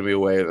probably gonna be a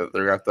way that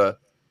they're gonna have to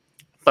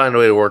find a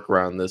way to work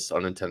around this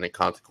unintended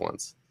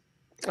consequence.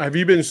 Have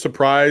you been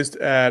surprised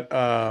at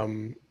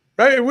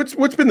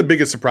what's been the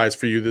biggest surprise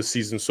for you this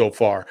season so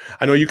far?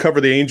 I know you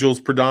cover the Angels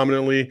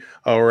predominantly,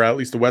 or at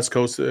least the West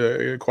Coast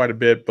quite a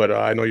bit, but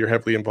I know you're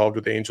heavily involved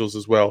with the Angels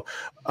as well.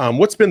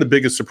 What's been the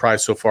biggest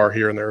surprise so far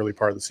here in the early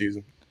part of the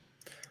season?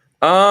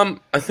 I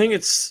think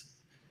it's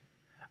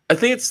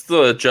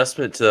the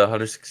adjustment to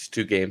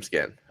 162 games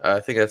again. I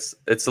think it's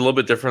a little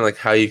bit different, like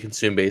how you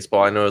consume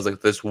baseball. I know it was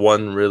like this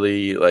one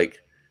really like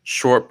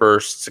short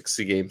burst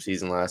 60-game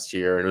season last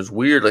year, and it was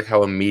weird like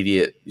how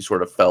immediate you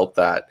sort of felt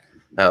that.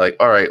 Like,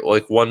 all right,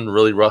 like one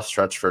really rough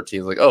stretch for a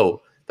team, like,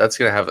 oh, that's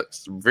going to have like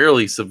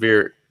really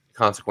severe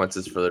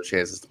consequences for their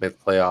chances to make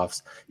the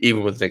playoffs,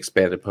 even with an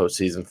expanded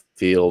postseason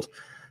field.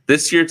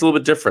 This year, it's a little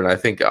bit different. I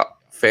think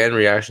fan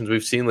reactions,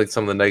 we've seen like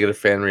some of the negative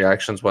fan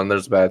reactions when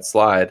there's a bad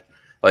slide.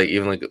 Like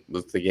even like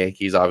with the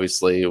Yankees,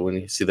 obviously, when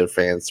you see their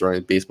fans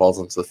throwing baseballs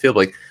into the field,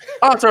 like,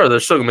 oh, it's all right, they're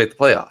still going to make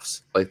the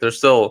playoffs. Like they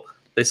still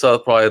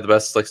have probably the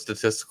best like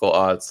statistical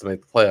odds to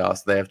make the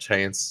playoffs. They have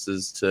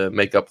chances to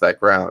make up that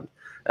ground.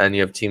 And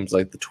you have teams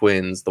like the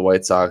Twins, the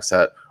White Sox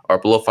that are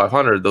below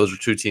 500. Those are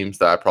two teams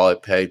that I probably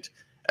pegged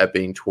at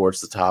being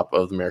towards the top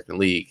of the American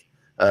League.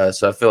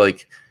 So I feel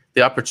like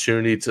the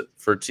opportunity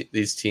for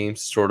these teams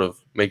to sort of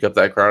make up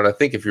that ground. I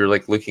think if you're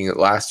like looking at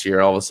last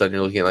year, all of a sudden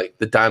you're looking at like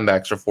the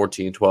Diamondbacks are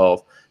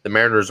 14-12, the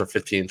Mariners are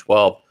 15-12.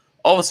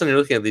 All of a sudden you're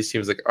looking at these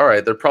teams like, all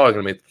right, they're probably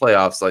going to make the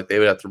playoffs. Like they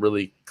would have to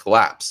really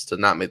collapse to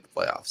not make the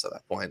playoffs at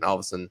that point. And all of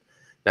a sudden,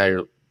 now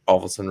you're all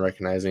of a sudden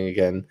recognizing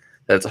again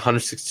that it's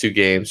 162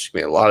 games. You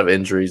can make a lot of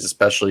injuries,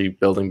 especially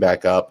building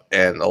back up,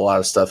 and a lot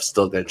of stuff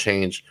still going to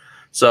change.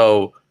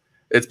 So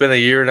it's been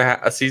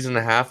a season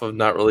and a half of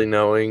not really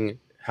knowing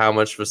how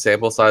much of a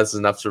sample size is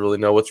enough to really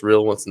know what's real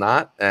and what's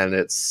not. And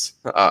it's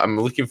I'm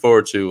looking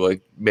forward to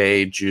like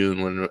May,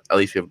 June, when at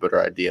least we have a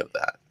better idea of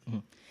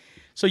that.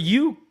 So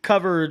you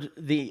covered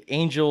the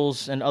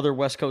Angels and other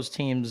West Coast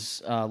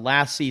teams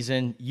last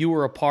season. You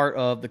were a part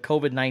of the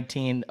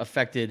COVID-19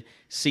 affected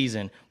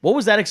season. What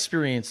was that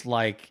experience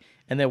like?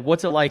 And then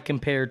what's it like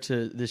compared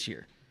to this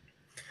year?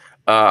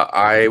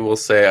 I will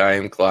say I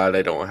am glad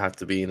I don't have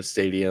to be in a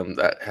stadium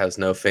that has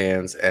no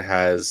fans and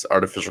has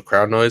artificial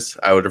crowd noise.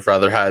 I would have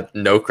rather had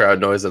no crowd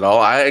noise at all.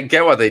 I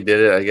get why they did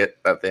it. I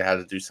get that they had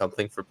to do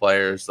something for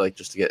players, like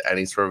just to get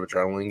any sort of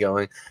adrenaline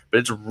going. But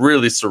it's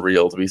really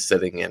surreal to be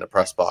sitting in a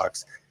press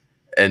box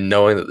and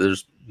knowing that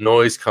there's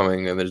noise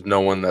coming and there's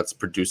no one that's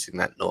producing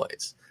that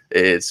noise.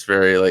 It's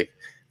very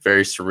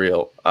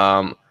surreal.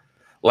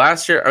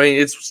 Last year, I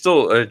mean, it's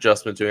still an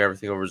adjustment doing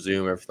everything over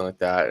Zoom, everything like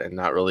that, and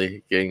not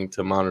really getting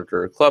to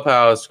monitor a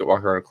clubhouse,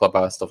 walk around a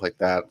clubhouse, stuff like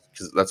that.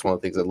 Because that's one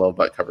of the things I love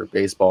about covering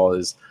baseball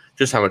is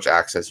just how much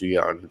access you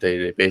get on a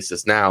day-to-day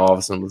basis. Now, all of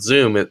a sudden with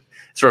Zoom, it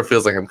sort of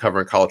feels like I'm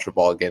covering college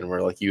football again,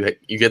 where like you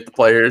get the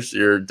players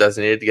you're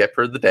designated to get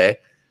per the day.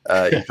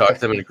 You talk to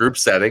them in a group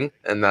setting,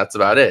 and that's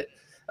about it.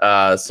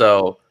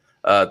 So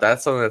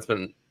that's something that's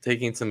been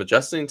taking some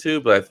adjusting to,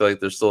 but I feel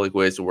like there's still like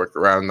ways to work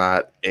around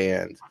that.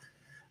 And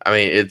I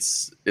mean,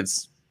 it's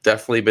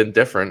definitely been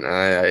different. And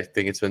I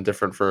think it's been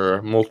different for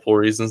multiple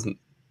reasons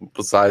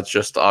besides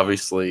just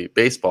obviously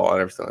baseball and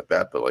everything like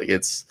that. But like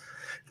it's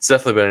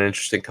definitely been an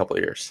interesting couple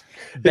of years.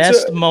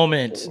 Best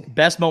moment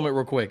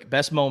real quick.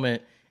 Best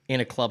moment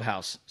in a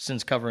clubhouse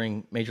since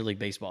covering Major League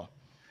Baseball.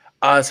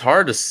 It's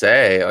hard to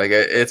say. Like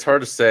it's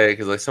hard to say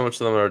because like so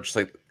much of them are just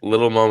like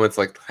little moments,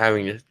 like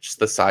having just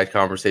the side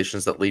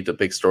conversations that lead to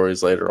big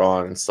stories later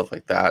on and stuff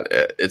like that.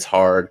 It's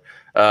hard.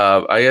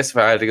 I guess if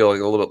I had to go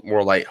like a little bit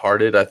more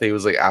lighthearted, I think it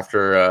was like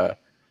after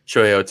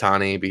Shohei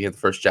Ohtani became the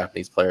first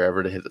Japanese player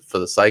ever to hit it for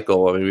the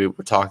cycle. I mean, we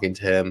were talking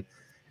to him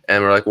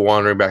and we're like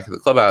wandering back to the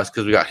clubhouse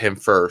because we got him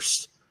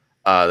first.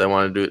 They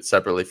wanted to do it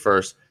separately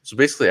first. So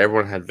basically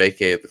everyone had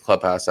vacated the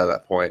clubhouse at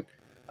that point.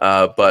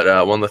 But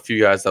one of the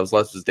few guys that was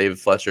left was David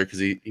Fletcher because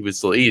he was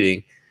still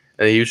eating.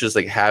 And he was just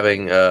like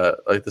having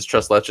like this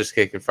tres leches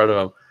cake in front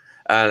of him.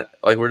 And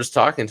like we're just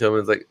talking to him. And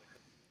it's like,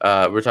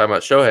 we're talking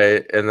about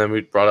Shohei, and then we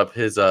brought up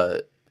his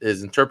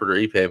interpreter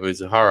Ippei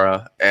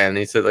Mizuhara, and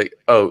he said like,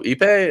 "Oh,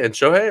 Ippei and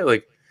Shohei,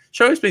 like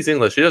Shohei speaks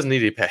English. He doesn't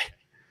need Ippei,"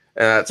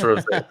 and that sort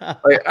of thing.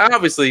 Like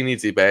obviously he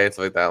needs Ippei and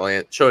stuff like that.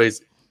 Like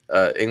Shohei's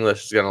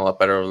English has gotten a lot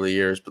better over the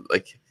years, but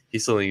like he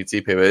still needs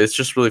Ippei. But it's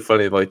just really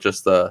funny, like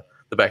just the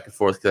back and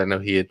forth because I know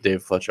he and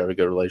David Fletcher have a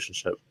good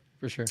relationship.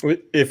 For sure.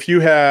 If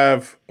you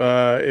have,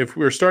 if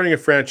we're starting a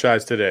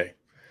franchise today,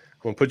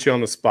 I'm gonna put you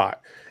on the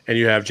spot. And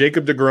you have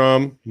Jacob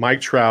deGrom, Mike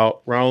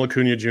Trout, Ronald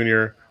Acuna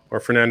Jr., or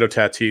Fernando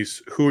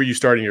Tatis. Who are you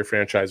starting your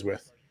franchise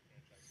with?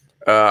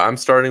 I'm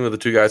starting with the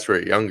two guys who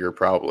are younger,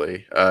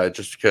 probably,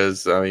 just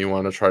because you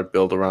want to try to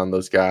build around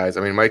those guys.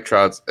 I mean, Mike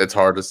Trout, it's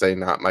hard to say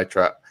not Mike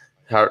Trout.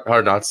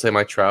 Hard not to say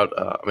Mike Trout.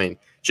 I mean,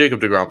 Jacob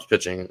deGrom's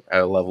pitching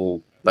at a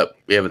level that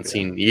we haven't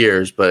seen in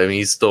years, but I mean,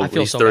 he's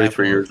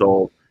 33 years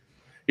old.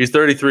 He's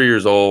 33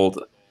 years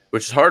old.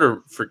 which is hard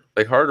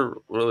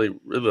to really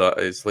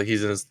realize. Like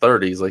he's in his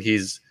 30s, like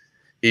he's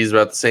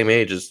about the same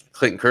age as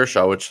Clayton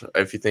Kershaw, which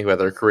if you think about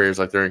their careers,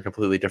 like they're in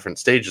completely different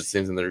stages, it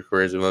seems, in their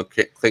careers. Even though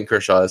Clayton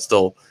Kershaw is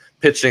still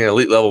pitching at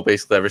elite level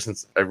basically ever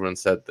since everyone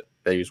said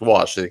that he was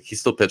washed. Like, he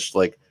still pitched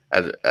like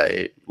at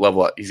a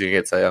level he's going to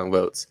get Cy Young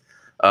votes.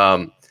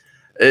 So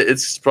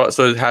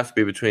it has to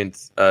be between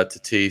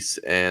Tatis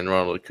and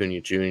Ronald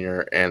Acuna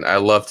Jr. And I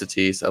love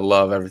Tatis. I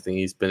love everything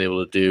he's been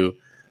able to do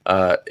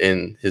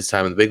in his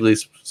time in the big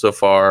leagues so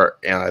far.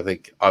 And I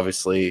think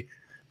obviously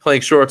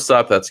playing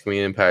shortstop, that's going to be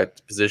an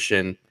impact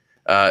position.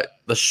 The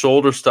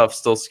shoulder stuff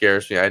still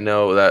scares me. I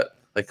know that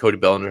like Cody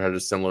Bellinger had a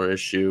similar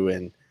issue,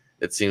 and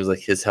it seems like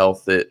his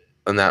health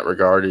in that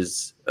regard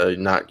is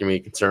not going to be a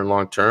concern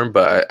long term.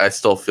 But I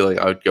still feel like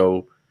I would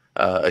go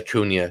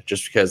Acuna,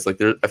 just because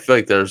like I feel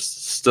like there's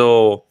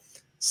still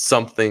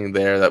something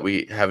there that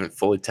we haven't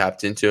fully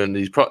tapped into, and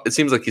it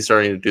seems like he's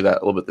starting to do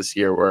that a little bit this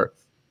year, where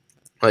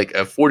like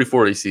a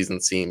 40-40 season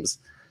seems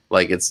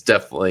like it's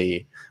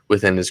definitely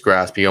within his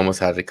grasp. He almost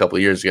had it a couple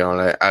of years ago,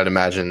 and I'd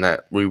imagine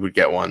that we would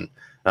get one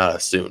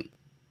soon.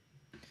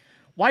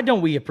 Why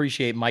don't we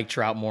appreciate Mike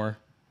Trout more,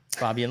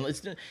 Bobby?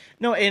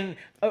 And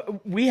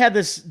we had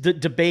this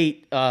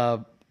debate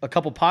a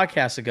couple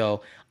podcasts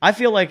ago. I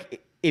feel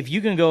like if you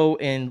can go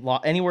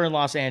anywhere in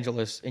Los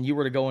Angeles and you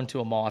were to go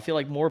into a mall, I feel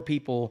like more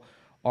people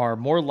are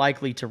more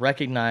likely to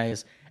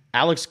recognize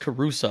Alex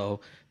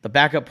Caruso, the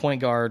backup point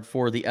guard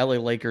for the LA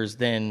Lakers,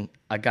 than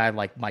a guy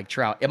like Mike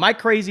Trout. Am I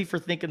crazy for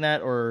thinking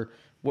that, or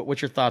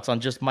what's your thoughts on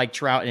just Mike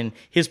Trout and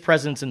his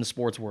presence in the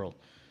sports world?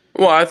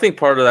 Well, I think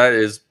part of that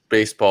is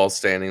baseball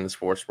standing in the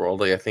sports world.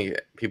 Like I think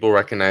people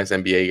recognize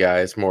NBA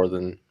guys more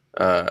than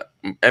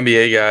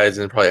NBA guys,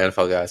 and probably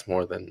NFL guys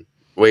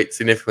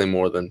significantly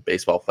more than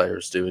baseball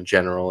players do in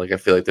general. Like I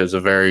feel like there's a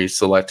very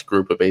select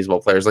group of baseball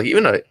players. Like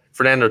even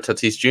Fernando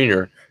Tatis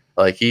Jr.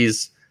 Like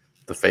he's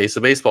the face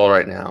of baseball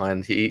right now,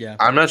 and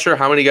I'm not sure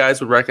how many guys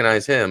would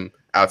recognize him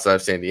outside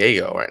of San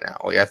Diego right now.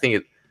 Like I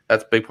think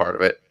that's a big part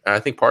of it, and I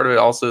think part of it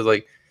also is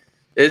like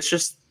it's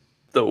just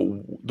the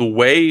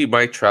way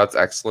Mike Trout's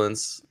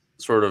excellence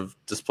sort of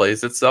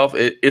displays itself.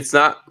 It's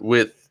not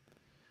with,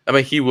 I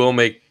mean, he will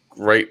make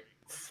great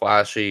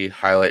flashy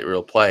highlight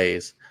reel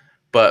plays,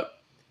 but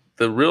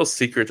the real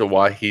secret to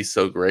why he's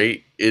so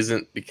great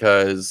isn't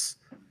because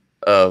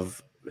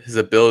of his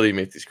ability to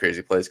make these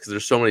crazy plays, because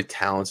there's so many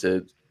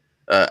talented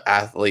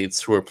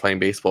athletes who are playing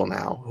baseball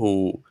now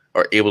who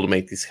are able to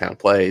make these kind of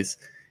plays.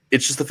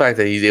 It's just the fact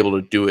that he's able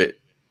to do it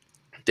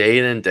day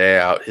in and day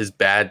out. His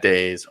bad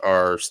days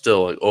are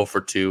still like 0 for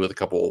 2 with a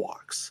couple of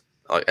walks.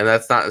 And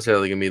that's not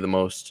necessarily going to be the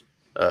most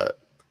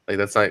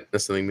that's not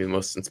necessarily going to be the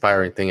most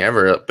inspiring thing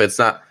ever. But it's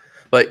not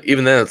like,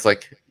 even then, it's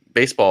like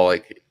baseball,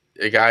 like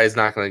a guy is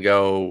not going to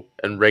go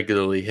and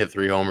regularly hit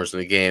 3 homers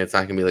in a game. It's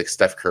not going to be like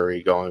Steph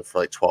Curry going for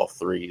like 12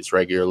 threes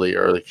regularly,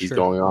 or like he's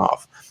going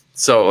off.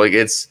 So like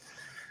it's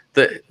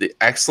the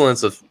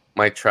excellence of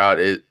Mike Trout,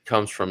 it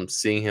comes from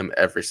seeing him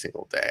every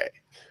single day.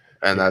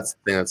 And that's the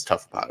thing that's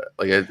tough about it.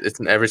 Like it's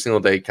an every single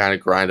day kind of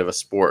grind of a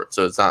sport.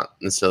 So it's not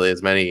necessarily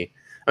as many.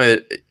 I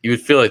mean, you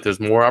would feel like there's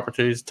more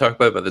opportunities to talk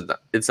about, but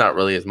it's not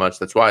really as much.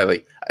 That's why,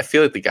 like, I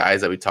feel like the guys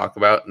that we talk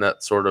about in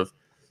that sort of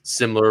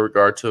similar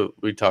regard to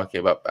we talking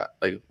about,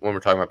 like when we're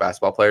talking about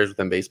basketball players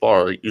within baseball,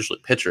 are usually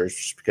pitchers,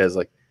 just because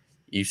like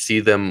you see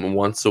them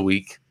once a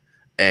week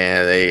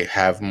and they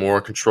have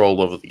more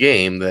control over the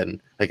game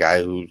than a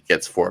guy who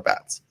gets 4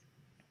 bats.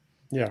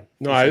 Yeah,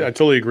 no, I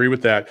totally agree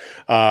with that.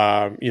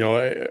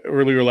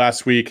 Earlier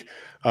last week,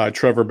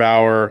 Trevor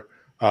Bauer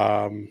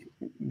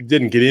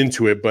didn't get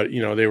into it, but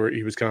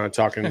he was kind of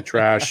talking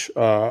trash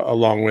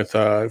along with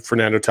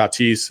Fernando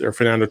Tatis, or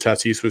Fernando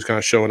Tatis was kind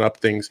of showing up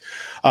things.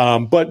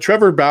 But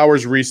Trevor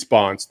Bauer's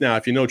response. Now,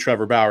 if you know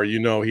Trevor Bauer,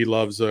 he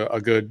loves a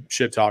good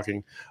shit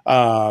talking.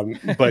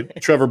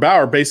 But Trevor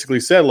Bauer basically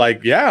said,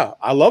 like, yeah,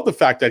 I love the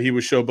fact that he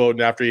was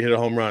showboating after he hit a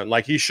home run.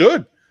 Like he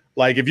should.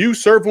 Like if you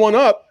serve one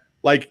up,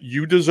 like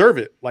you deserve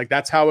it. Like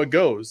that's how it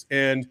goes.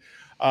 And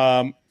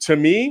to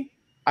me,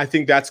 I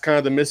think that's kind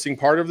of the missing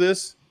part of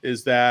this,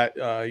 is that,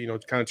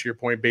 kind of to your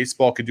point,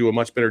 baseball could do a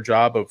much better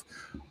job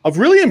of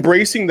really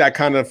embracing that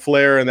kind of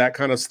flair and that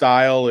kind of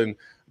style. And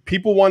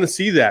people want to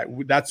see that.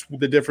 That's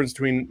the difference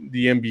between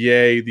the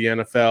NBA, the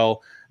NFL,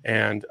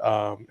 and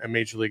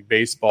Major League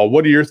Baseball.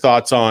 What are your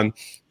thoughts on,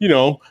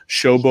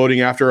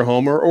 showboating after a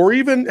homer, or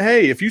even,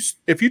 hey, if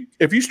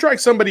you strike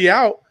somebody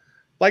out,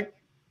 like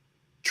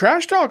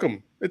trash talk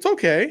them. It's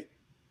okay.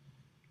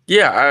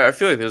 Yeah, I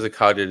feel like there's a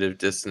cognitive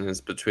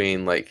dissonance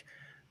between like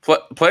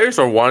players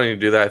are wanting to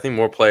do that. I think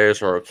more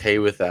players are okay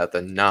with that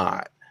than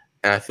not,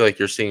 and I feel like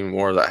you're seeing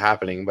more of that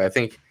happening. But I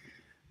think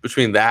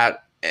between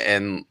that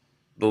and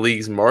the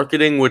league's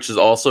marketing, which is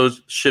also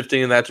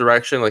shifting in that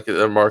direction, like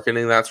they're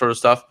marketing that sort of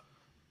stuff,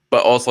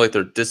 but also like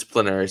their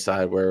disciplinary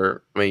side,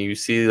 where you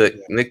see like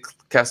Nick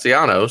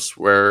Castellanos,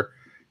 where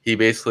he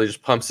basically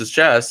just pumps his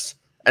chest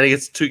and he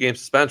gets a 2-game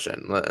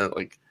suspension,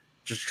 like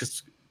just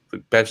because the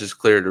bench is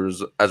cleared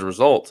as a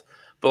result.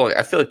 But like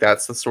I feel like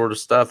that's the sort of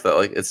stuff that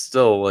like it's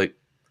still like,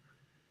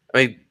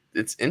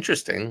 it's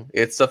interesting.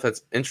 It's stuff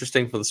that's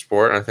interesting for the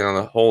sport. And I think on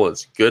the whole,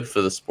 it's good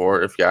for the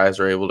sport if guys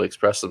are able to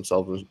express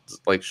themselves and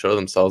like show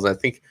themselves. And I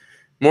think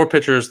more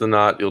pitchers than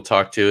not, you'll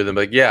talk to them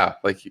like, yeah,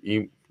 like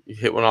you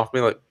hit one off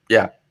me, like,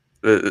 yeah,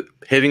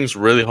 hitting's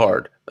really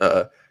hard.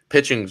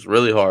 Pitching's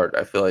really hard.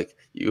 I feel like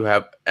you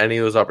have any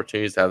of those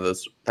opportunities to have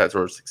that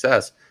sort of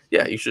success.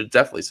 Yeah, you should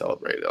definitely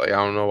celebrate it. Like, I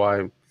don't know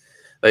why.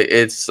 Like,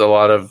 it's a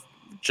lot of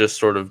just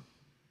sort of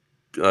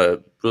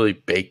really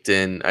baked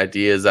in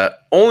ideas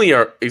that only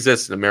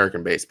exist in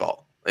American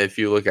baseball. If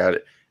you look at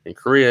it in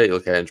Korea, you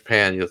look at it in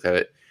Japan, you look at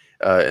it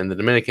in the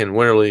Dominican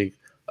Winter League,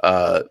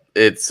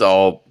 it's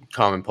all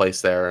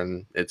commonplace there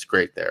and it's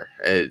great there.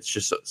 It's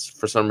just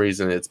for some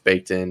reason it's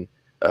baked in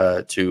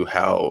to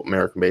how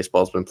American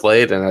baseball has been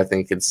played, and I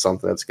think it's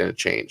something that's going to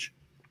change.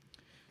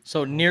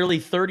 So nearly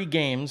 30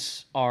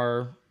 games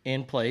are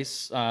in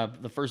place.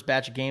 The first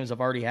batch of games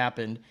have already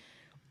happened.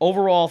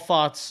 Overall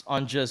thoughts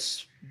on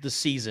just the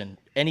season?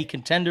 Any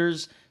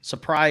contenders,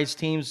 surprise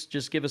teams?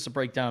 Just give us a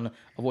breakdown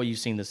of what you've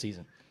seen this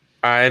season.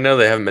 I know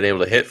they haven't been able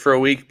to hit for a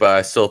week, but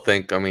I still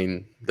think, I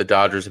mean, the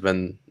Dodgers have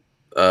been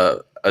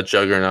a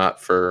juggernaut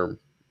for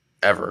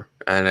ever,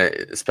 and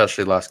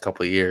especially the last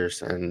couple of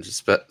years. And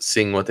just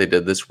seeing what they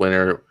did this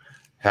winter,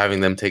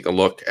 having them take a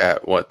look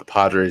at what the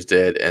Padres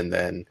did, and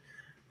then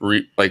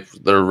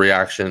their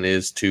reaction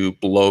is to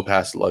blow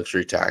past the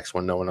luxury tax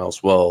when no one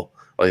else will.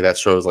 Like, that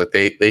shows like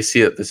they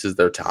see that this is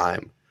their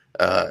time,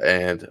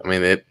 and I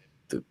mean it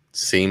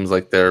seems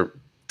like they're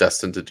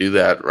destined to do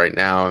that right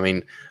now. I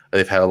mean,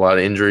 they've had a lot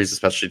of injuries,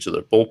 especially to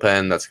their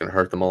bullpen. That's going to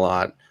hurt them a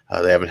lot.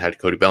 They haven't had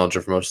Cody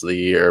Bellinger for most of the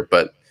year,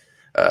 but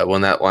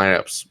when that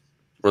lineup's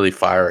really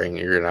firing,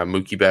 you're going to have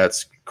Mookie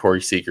Betts,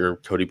 Corey Seager,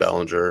 Cody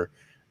Bellinger,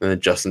 and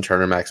then Justin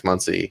Turner, Max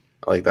Muncy.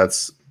 Like,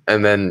 that's,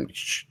 and then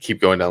keep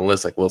going down the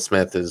list. Like, Will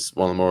Smith is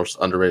one of the most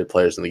underrated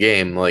players in the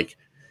game. Like,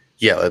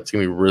 yeah, that's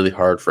going to be really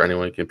hard for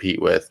anyone to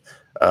compete with.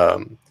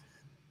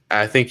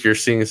 I think you're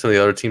seeing some of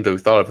the other teams that we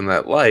thought of in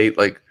that light.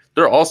 Like,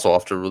 they're also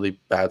off to really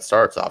bad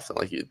starts often.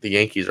 Like, the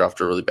Yankees are off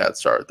to a really bad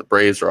start. The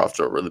Braves are off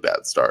to a really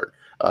bad start.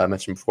 I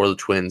mentioned before the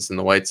Twins and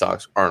the White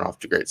Sox aren't off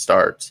to great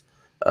starts.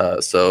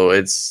 So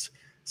it's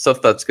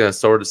stuff that's going to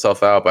sort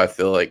itself out. But I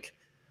feel like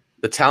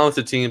the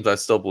talented teams I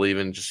still believe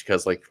in, just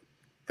because like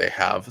they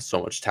have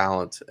so much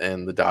talent,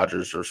 and the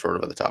Dodgers are sort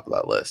of at the top of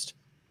that list.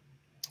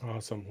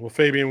 Awesome. Well,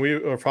 Fabian, we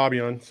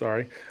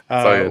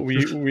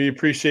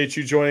appreciate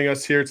you joining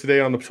us here today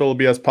on the Total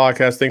BS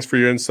podcast. Thanks for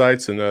your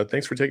insights, and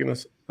thanks for taking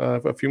us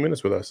a few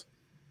minutes with us.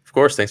 Of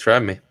course. Thanks for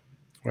having me.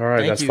 All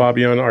right. That's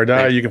Fabian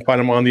Ardaya. You can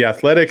find him on The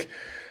Athletic.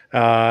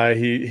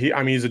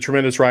 He's a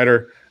tremendous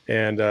writer,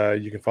 and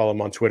you can follow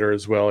him on Twitter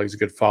as well. He's a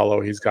good follow.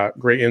 He's got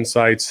great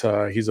insights.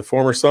 He's a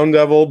former Sun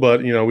Devil,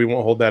 but we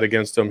won't hold that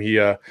against him.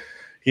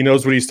 He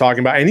knows what he's talking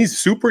about, and he's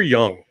super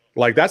young.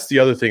 Like, that's the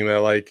other thing that,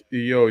 like,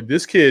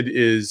 this kid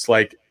is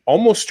like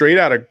almost straight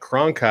out of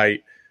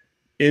Cronkite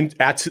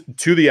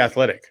to The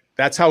Athletic.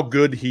 That's how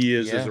good he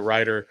is as a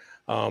writer,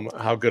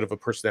 how good of a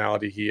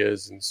personality he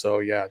is. And so,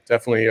 yeah,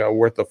 definitely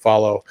worth a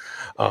follow.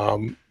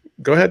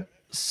 Go ahead.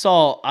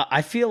 Saul,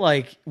 I feel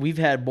like we've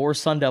had more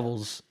Sun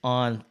Devils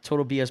on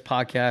Total BS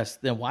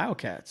podcast than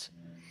Wildcats.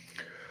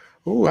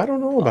 Oh, I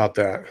don't know about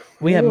that.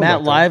 We had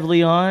Matt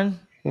Lively on.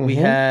 Mm-hmm. We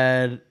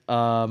had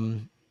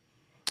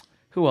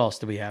who else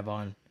do we have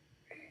on?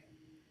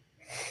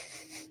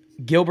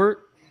 Gilbert,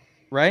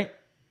 right?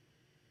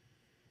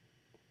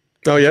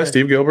 Oh, yeah,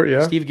 Steve Gilbert,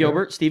 yeah. Steve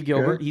Gilbert.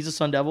 Yeah. He's a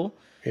Sun Devil.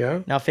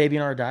 Yeah. Now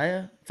Fabian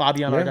Ardaya.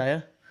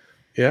 Ardaya.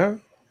 Yeah.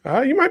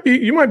 You might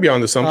be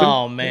onto something.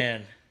 Oh,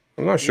 man.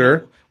 I'm not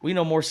sure. We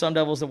know more Sun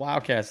Devils than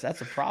Wildcats.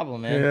 That's a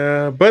problem, man.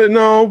 Yeah, but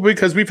no,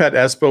 because we've had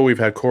Espo, we've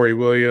had Corey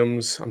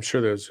Williams. I'm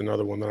sure there's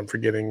another one that I'm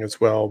forgetting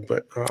as well,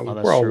 but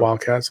we're all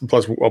Wildcats. And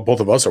plus, both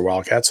of us are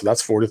Wildcats, so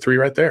that's 4-3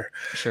 right there.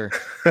 Sure.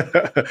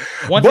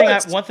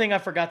 One thing I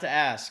forgot to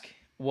ask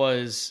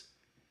was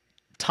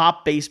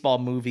top baseball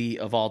movie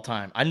of all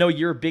time. I know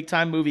you're a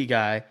big-time movie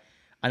guy.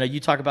 I know you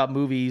talk about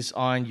movies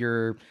on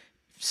your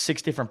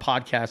 6 different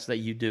podcasts that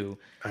you do.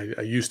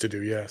 I used to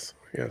do, yes.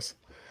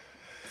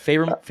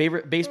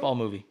 Favorite baseball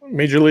movie?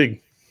 Major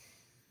League.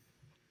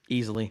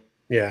 Easily.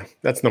 Yeah,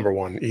 that's number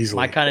one. Easily.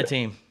 My kind of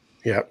team.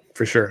 Yeah,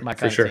 for sure. My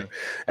kind of team.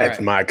 That's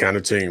right. My kind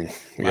of team.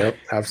 Yep,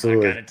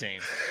 absolutely. My kind of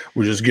team.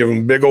 We just give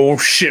them big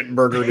old shit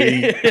burger to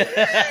eat.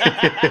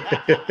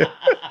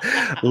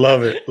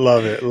 Love it.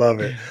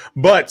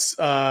 But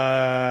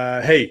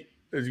hey,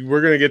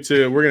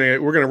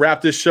 we're gonna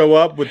wrap this show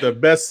up with the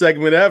best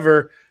segment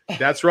ever.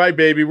 That's right,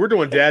 baby. We're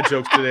doing dad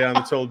jokes today on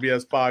the Total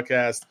BS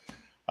podcast.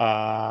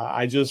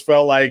 I just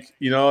felt like,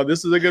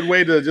 this is a good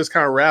way to just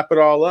kind of wrap it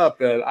all up.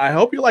 And I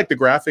hope you like the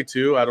graphic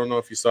too. I don't know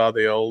if you saw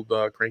the old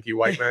cranky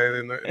white man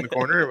in the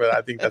corner, but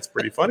I think that's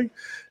pretty funny.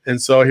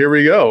 And so here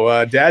we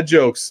go. Dad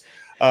jokes.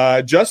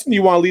 Justin,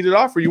 you want to lead it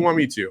off or you want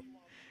me to?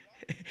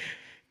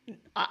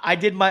 I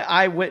did my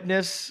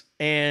eyewitness,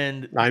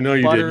 and I know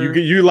you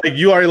did.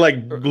 You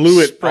already blew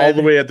it all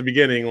the way at the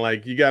beginning.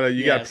 Like you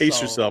gotta pace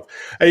yourself.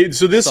 Hey,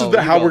 so this is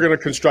how we're gonna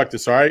construct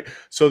this. All right.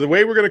 So the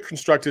way we're gonna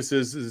construct this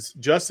is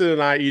Justin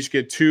and I each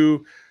get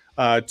 2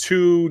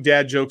 two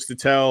dad jokes to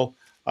tell,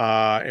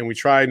 and we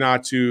try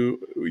not to.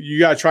 You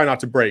got to try not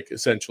to break,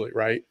 essentially,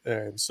 right?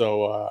 And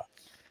so,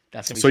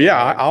 That's gonna be so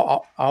yeah,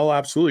 hard. I'll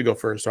absolutely go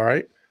first. All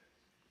right,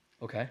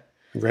 Okay.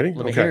 ready?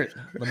 Let me hear it.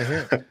 Let me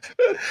hear it.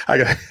 I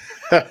got.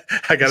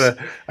 I gotta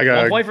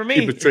 1 point for me.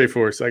 keep it straight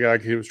for us. I gotta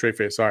keep it straight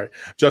face. Sorry,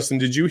 Justin.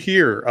 Did you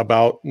hear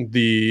about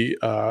the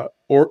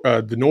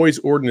noise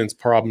ordinance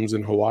problems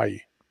in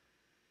Hawaii?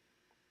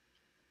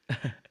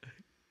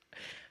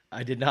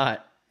 I did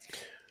not.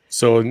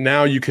 So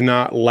now you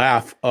cannot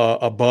laugh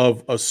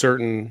above a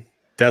certain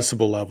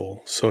decibel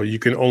level. So you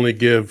can only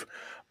give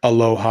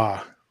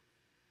aloha.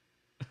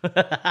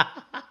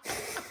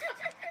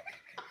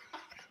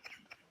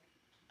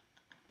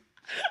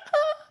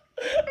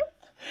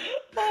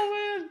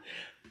 Oh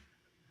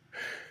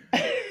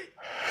man.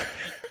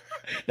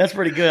 That's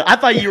pretty good. I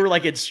thought you were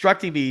like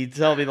instructing me,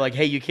 telling me like,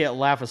 hey, you can't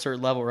laugh a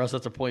certain level or else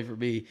that's a point for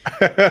me.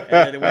 And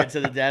then it went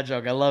to the dad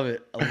joke. I love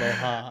it.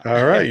 Aloha.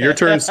 All right, your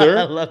turn, sir.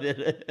 I love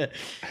it.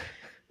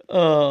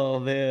 Oh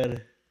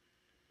man.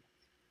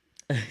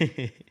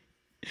 I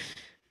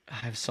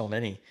have so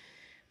many.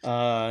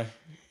 Do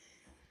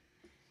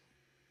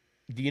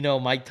you know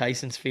Mike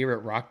Tyson's favorite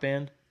rock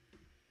band?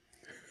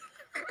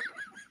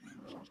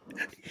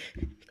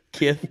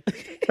 Kith. I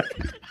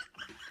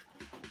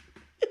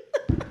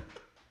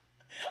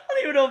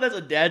don't even know if that's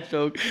a dad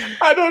joke.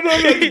 I don't know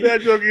if that's a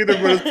dad joke either,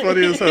 but it's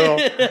funny as hell.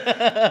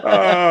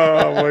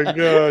 Oh my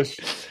gosh.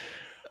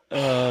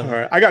 All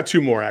right, I got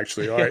two more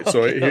actually. All right,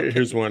 so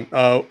here's one.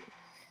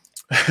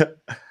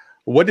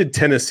 What did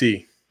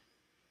Tennessee?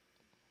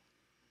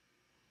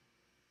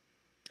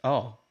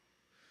 Oh.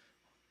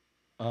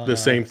 The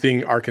same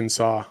thing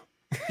Arkansas.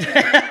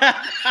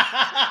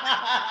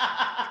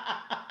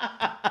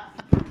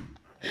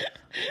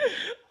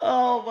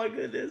 Oh my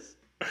goodness.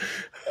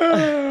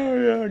 Oh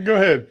yeah, go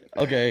ahead.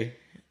 Okay.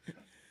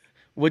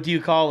 What do you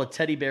call a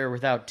teddy bear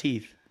without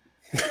teeth?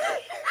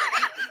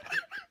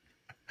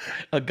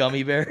 A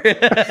gummy bear.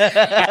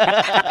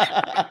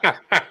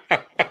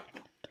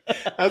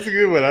 That's a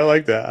good one. I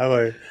like that. I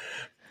like.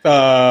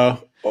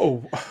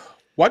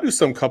 Why do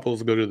some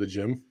couples go to the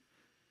gym?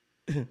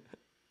 To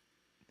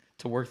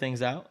work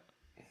things out?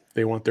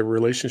 They want their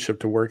relationship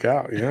to work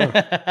out.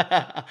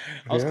 Yeah.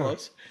 I was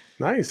close.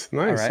 Nice. All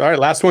All right. right,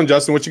 last one,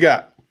 Justin. What you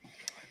got?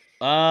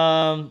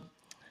 Oh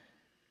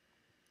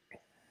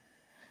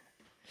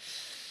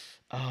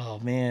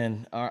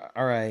man. All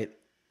right.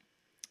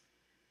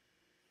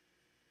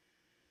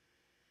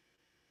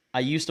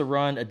 I used to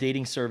run a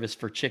dating service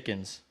for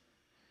chickens,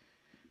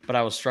 but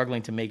I was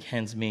struggling to make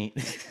hens meet.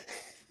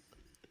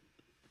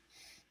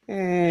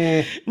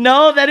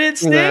 No, that didn't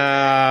stick.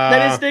 That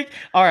didn't stick.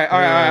 All right.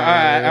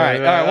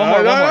 One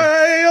more. You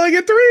only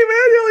get three,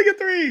 man. You only get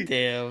three.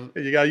 Damn.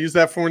 You got to use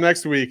that for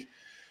next week.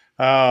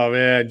 Oh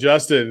man,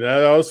 Justin,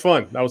 that was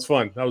fun. That was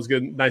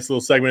good. Nice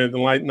little segment,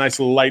 nice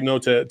little light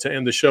note to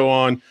end the show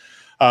on.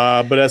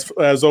 But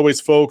as always,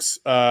 folks,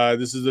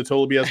 this is the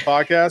Total BS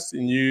podcast,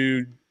 and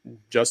you,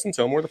 Justin,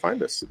 tell them where to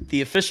find us.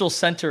 The official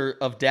center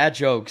of dad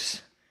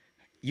jokes.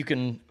 You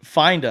can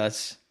find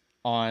us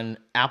on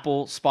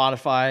Apple,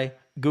 Spotify,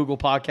 Google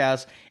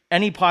Podcasts,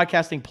 any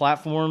podcasting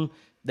platform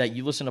that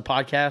you listen to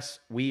podcasts.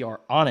 We are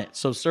on it.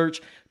 So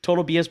search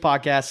Total BS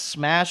Podcast,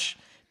 smash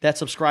that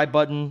subscribe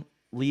button,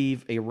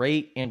 leave a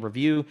rate and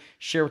review,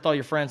 share with all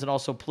your friends, and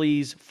also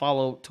please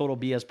follow Total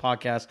BS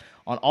Podcast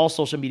on all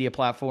social media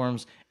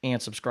platforms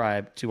and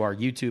subscribe to our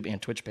YouTube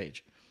and Twitch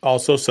page.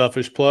 Also,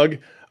 selfish plug.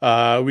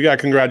 We got to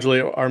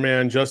congratulate our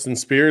man Justin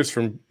Spears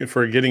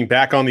for getting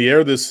back on the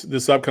air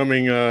this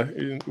upcoming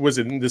was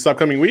it this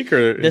upcoming week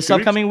or this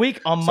upcoming week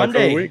on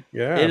Monday? Week?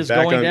 Yeah, it is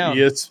back going on down.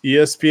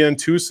 ESPN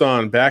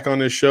Tucson, back on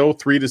his show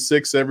 3 to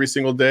 6 every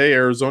single day,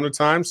 Arizona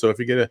time. So if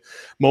you get a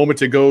moment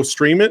to go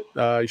stream it,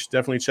 you should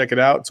definitely check it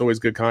out. It's always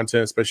good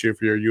content, especially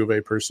if you're a U of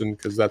A person,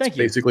 because that's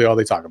basically all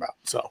they talk about.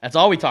 So that's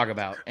all we talk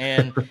about.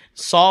 And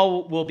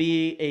Saul will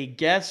be a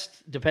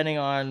guest depending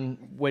on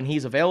when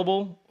he's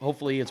available.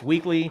 Hopefully it's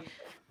weekly.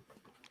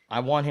 I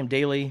want him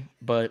daily,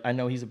 but I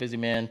know he's a busy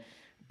man.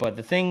 But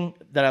the thing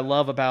that I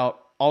love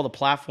about all the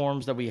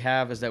platforms that we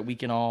have is that we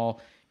can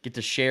all get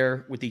to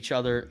share with each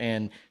other.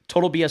 And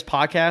Total BS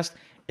Podcast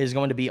is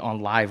going to be on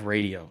live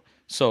radio.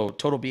 So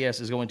Total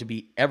BS is going to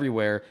be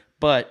everywhere,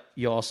 but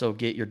you also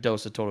get your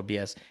dose of Total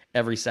BS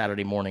every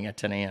Saturday morning at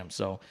 10 a.m.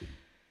 So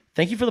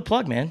thank you for the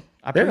plug, man.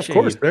 I appreciate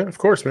it. Of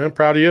course, man.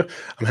 Proud of you.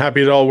 I'm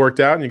happy it all worked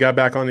out and you got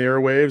back on the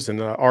airwaves.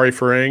 And Ari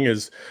Farang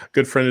is a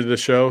good friend of the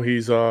show.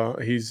 He's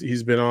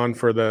been on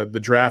for the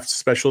draft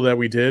special that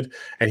we did,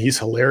 and he's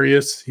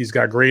hilarious. He's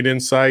got great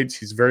insights.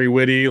 He's very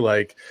witty.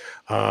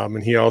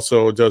 And he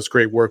also does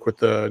great work with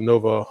the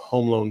Nova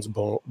Home Loans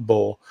Bowl,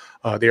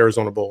 the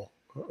Arizona Bowl.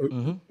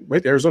 Mm-hmm.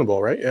 Wait, the Arizona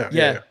Bowl, right?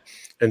 Yeah.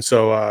 And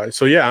so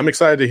I'm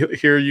excited to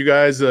hear you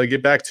guys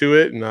get back to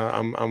it, and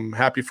I'm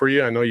happy for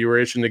you. I know you were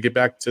itching to get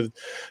back to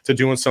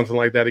doing something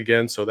like that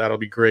again, so that'll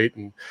be great.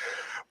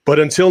 But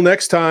until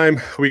next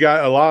time, we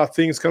got a lot of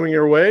things coming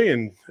your way,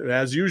 and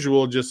as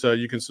usual, just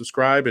you can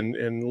subscribe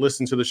and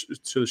listen to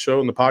the show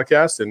and the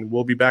podcast, and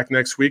we'll be back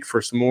next week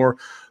for some more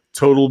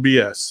Total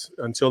BS.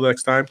 Until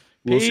next time,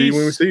 we'll see you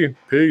when we see you.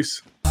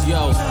 Peace.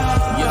 Yo,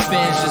 your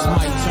fans just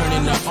might turn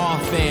into our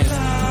fans.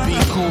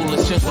 Be cool,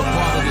 it's just a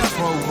part of this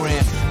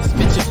program.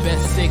 Spit your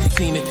best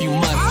 16 if you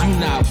must. You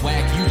not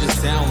whack, you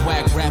just sound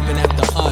whack rapping after us.